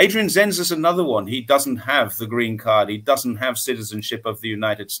why? Adrian Zenz is another one. He doesn't have the green card. He doesn't have citizenship of the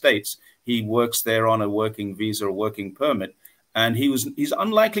United States. He works there on a working visa, a working permit. And he's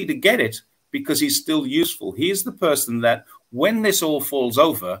unlikely to get it because he's still useful. He is the person that when this all falls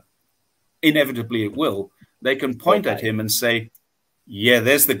over, inevitably it will, they can point at him and say, yeah,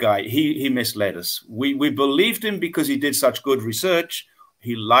 there's the guy. He misled us. We believed him because he did such good research.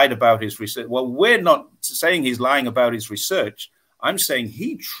 He lied about his research. Well, we're not saying he's lying about his research. I'm saying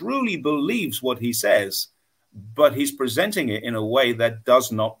he truly believes what he says, but he's presenting it in a way that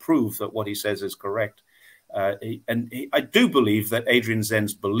does not prove that what he says is correct. I do believe that Adrian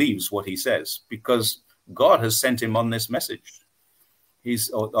Zenz believes what he says because God has sent him on this message. He's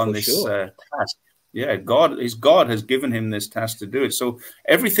on this task. Yeah, God has given him this task to do it. So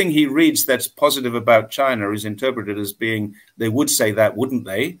everything he reads that's positive about China is interpreted as being, they would say that, wouldn't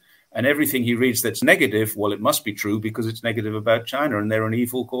they? And everything he reads that's negative, well, it must be true because it's negative about China and they're an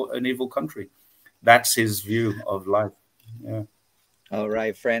evil country. That's his view of life. Yeah. All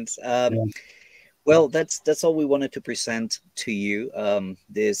right, friends. Well, that's all we wanted to present to you.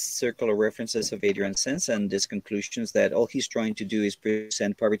 This circular references of Adrian Zenz and these conclusions that all he's trying to do is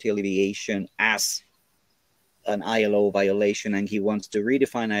present poverty alleviation as an ILO violation, and he wants to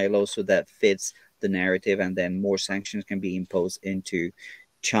redefine ILO so that fits the narrative, and then more sanctions can be imposed into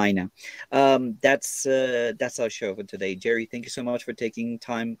China. That's our show for today. Jerry, thank you so much for taking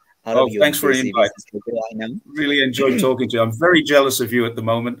time out of your thanks for the invite. Really enjoyed talking to you. I'm very jealous of you at the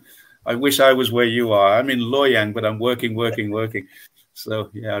moment. I wish I was where you are. I'm in Loyang, but I'm working.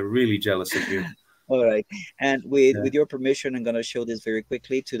 So, yeah, really jealous of you. All right. And with your permission, I'm going to show this very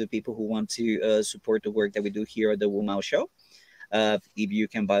quickly to the people who want to support the work that we do here at the WuMao Show. If you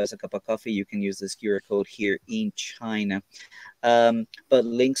can buy us a cup of coffee, you can use this QR code here in China. But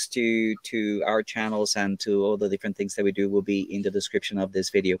links to our channels and to all the different things that we do will be in the description of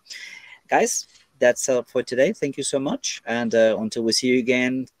this video. Guys, that's all for today. Thank you so much. And until we see you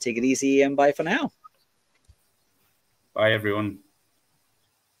again, take it easy and bye for now. Bye, everyone.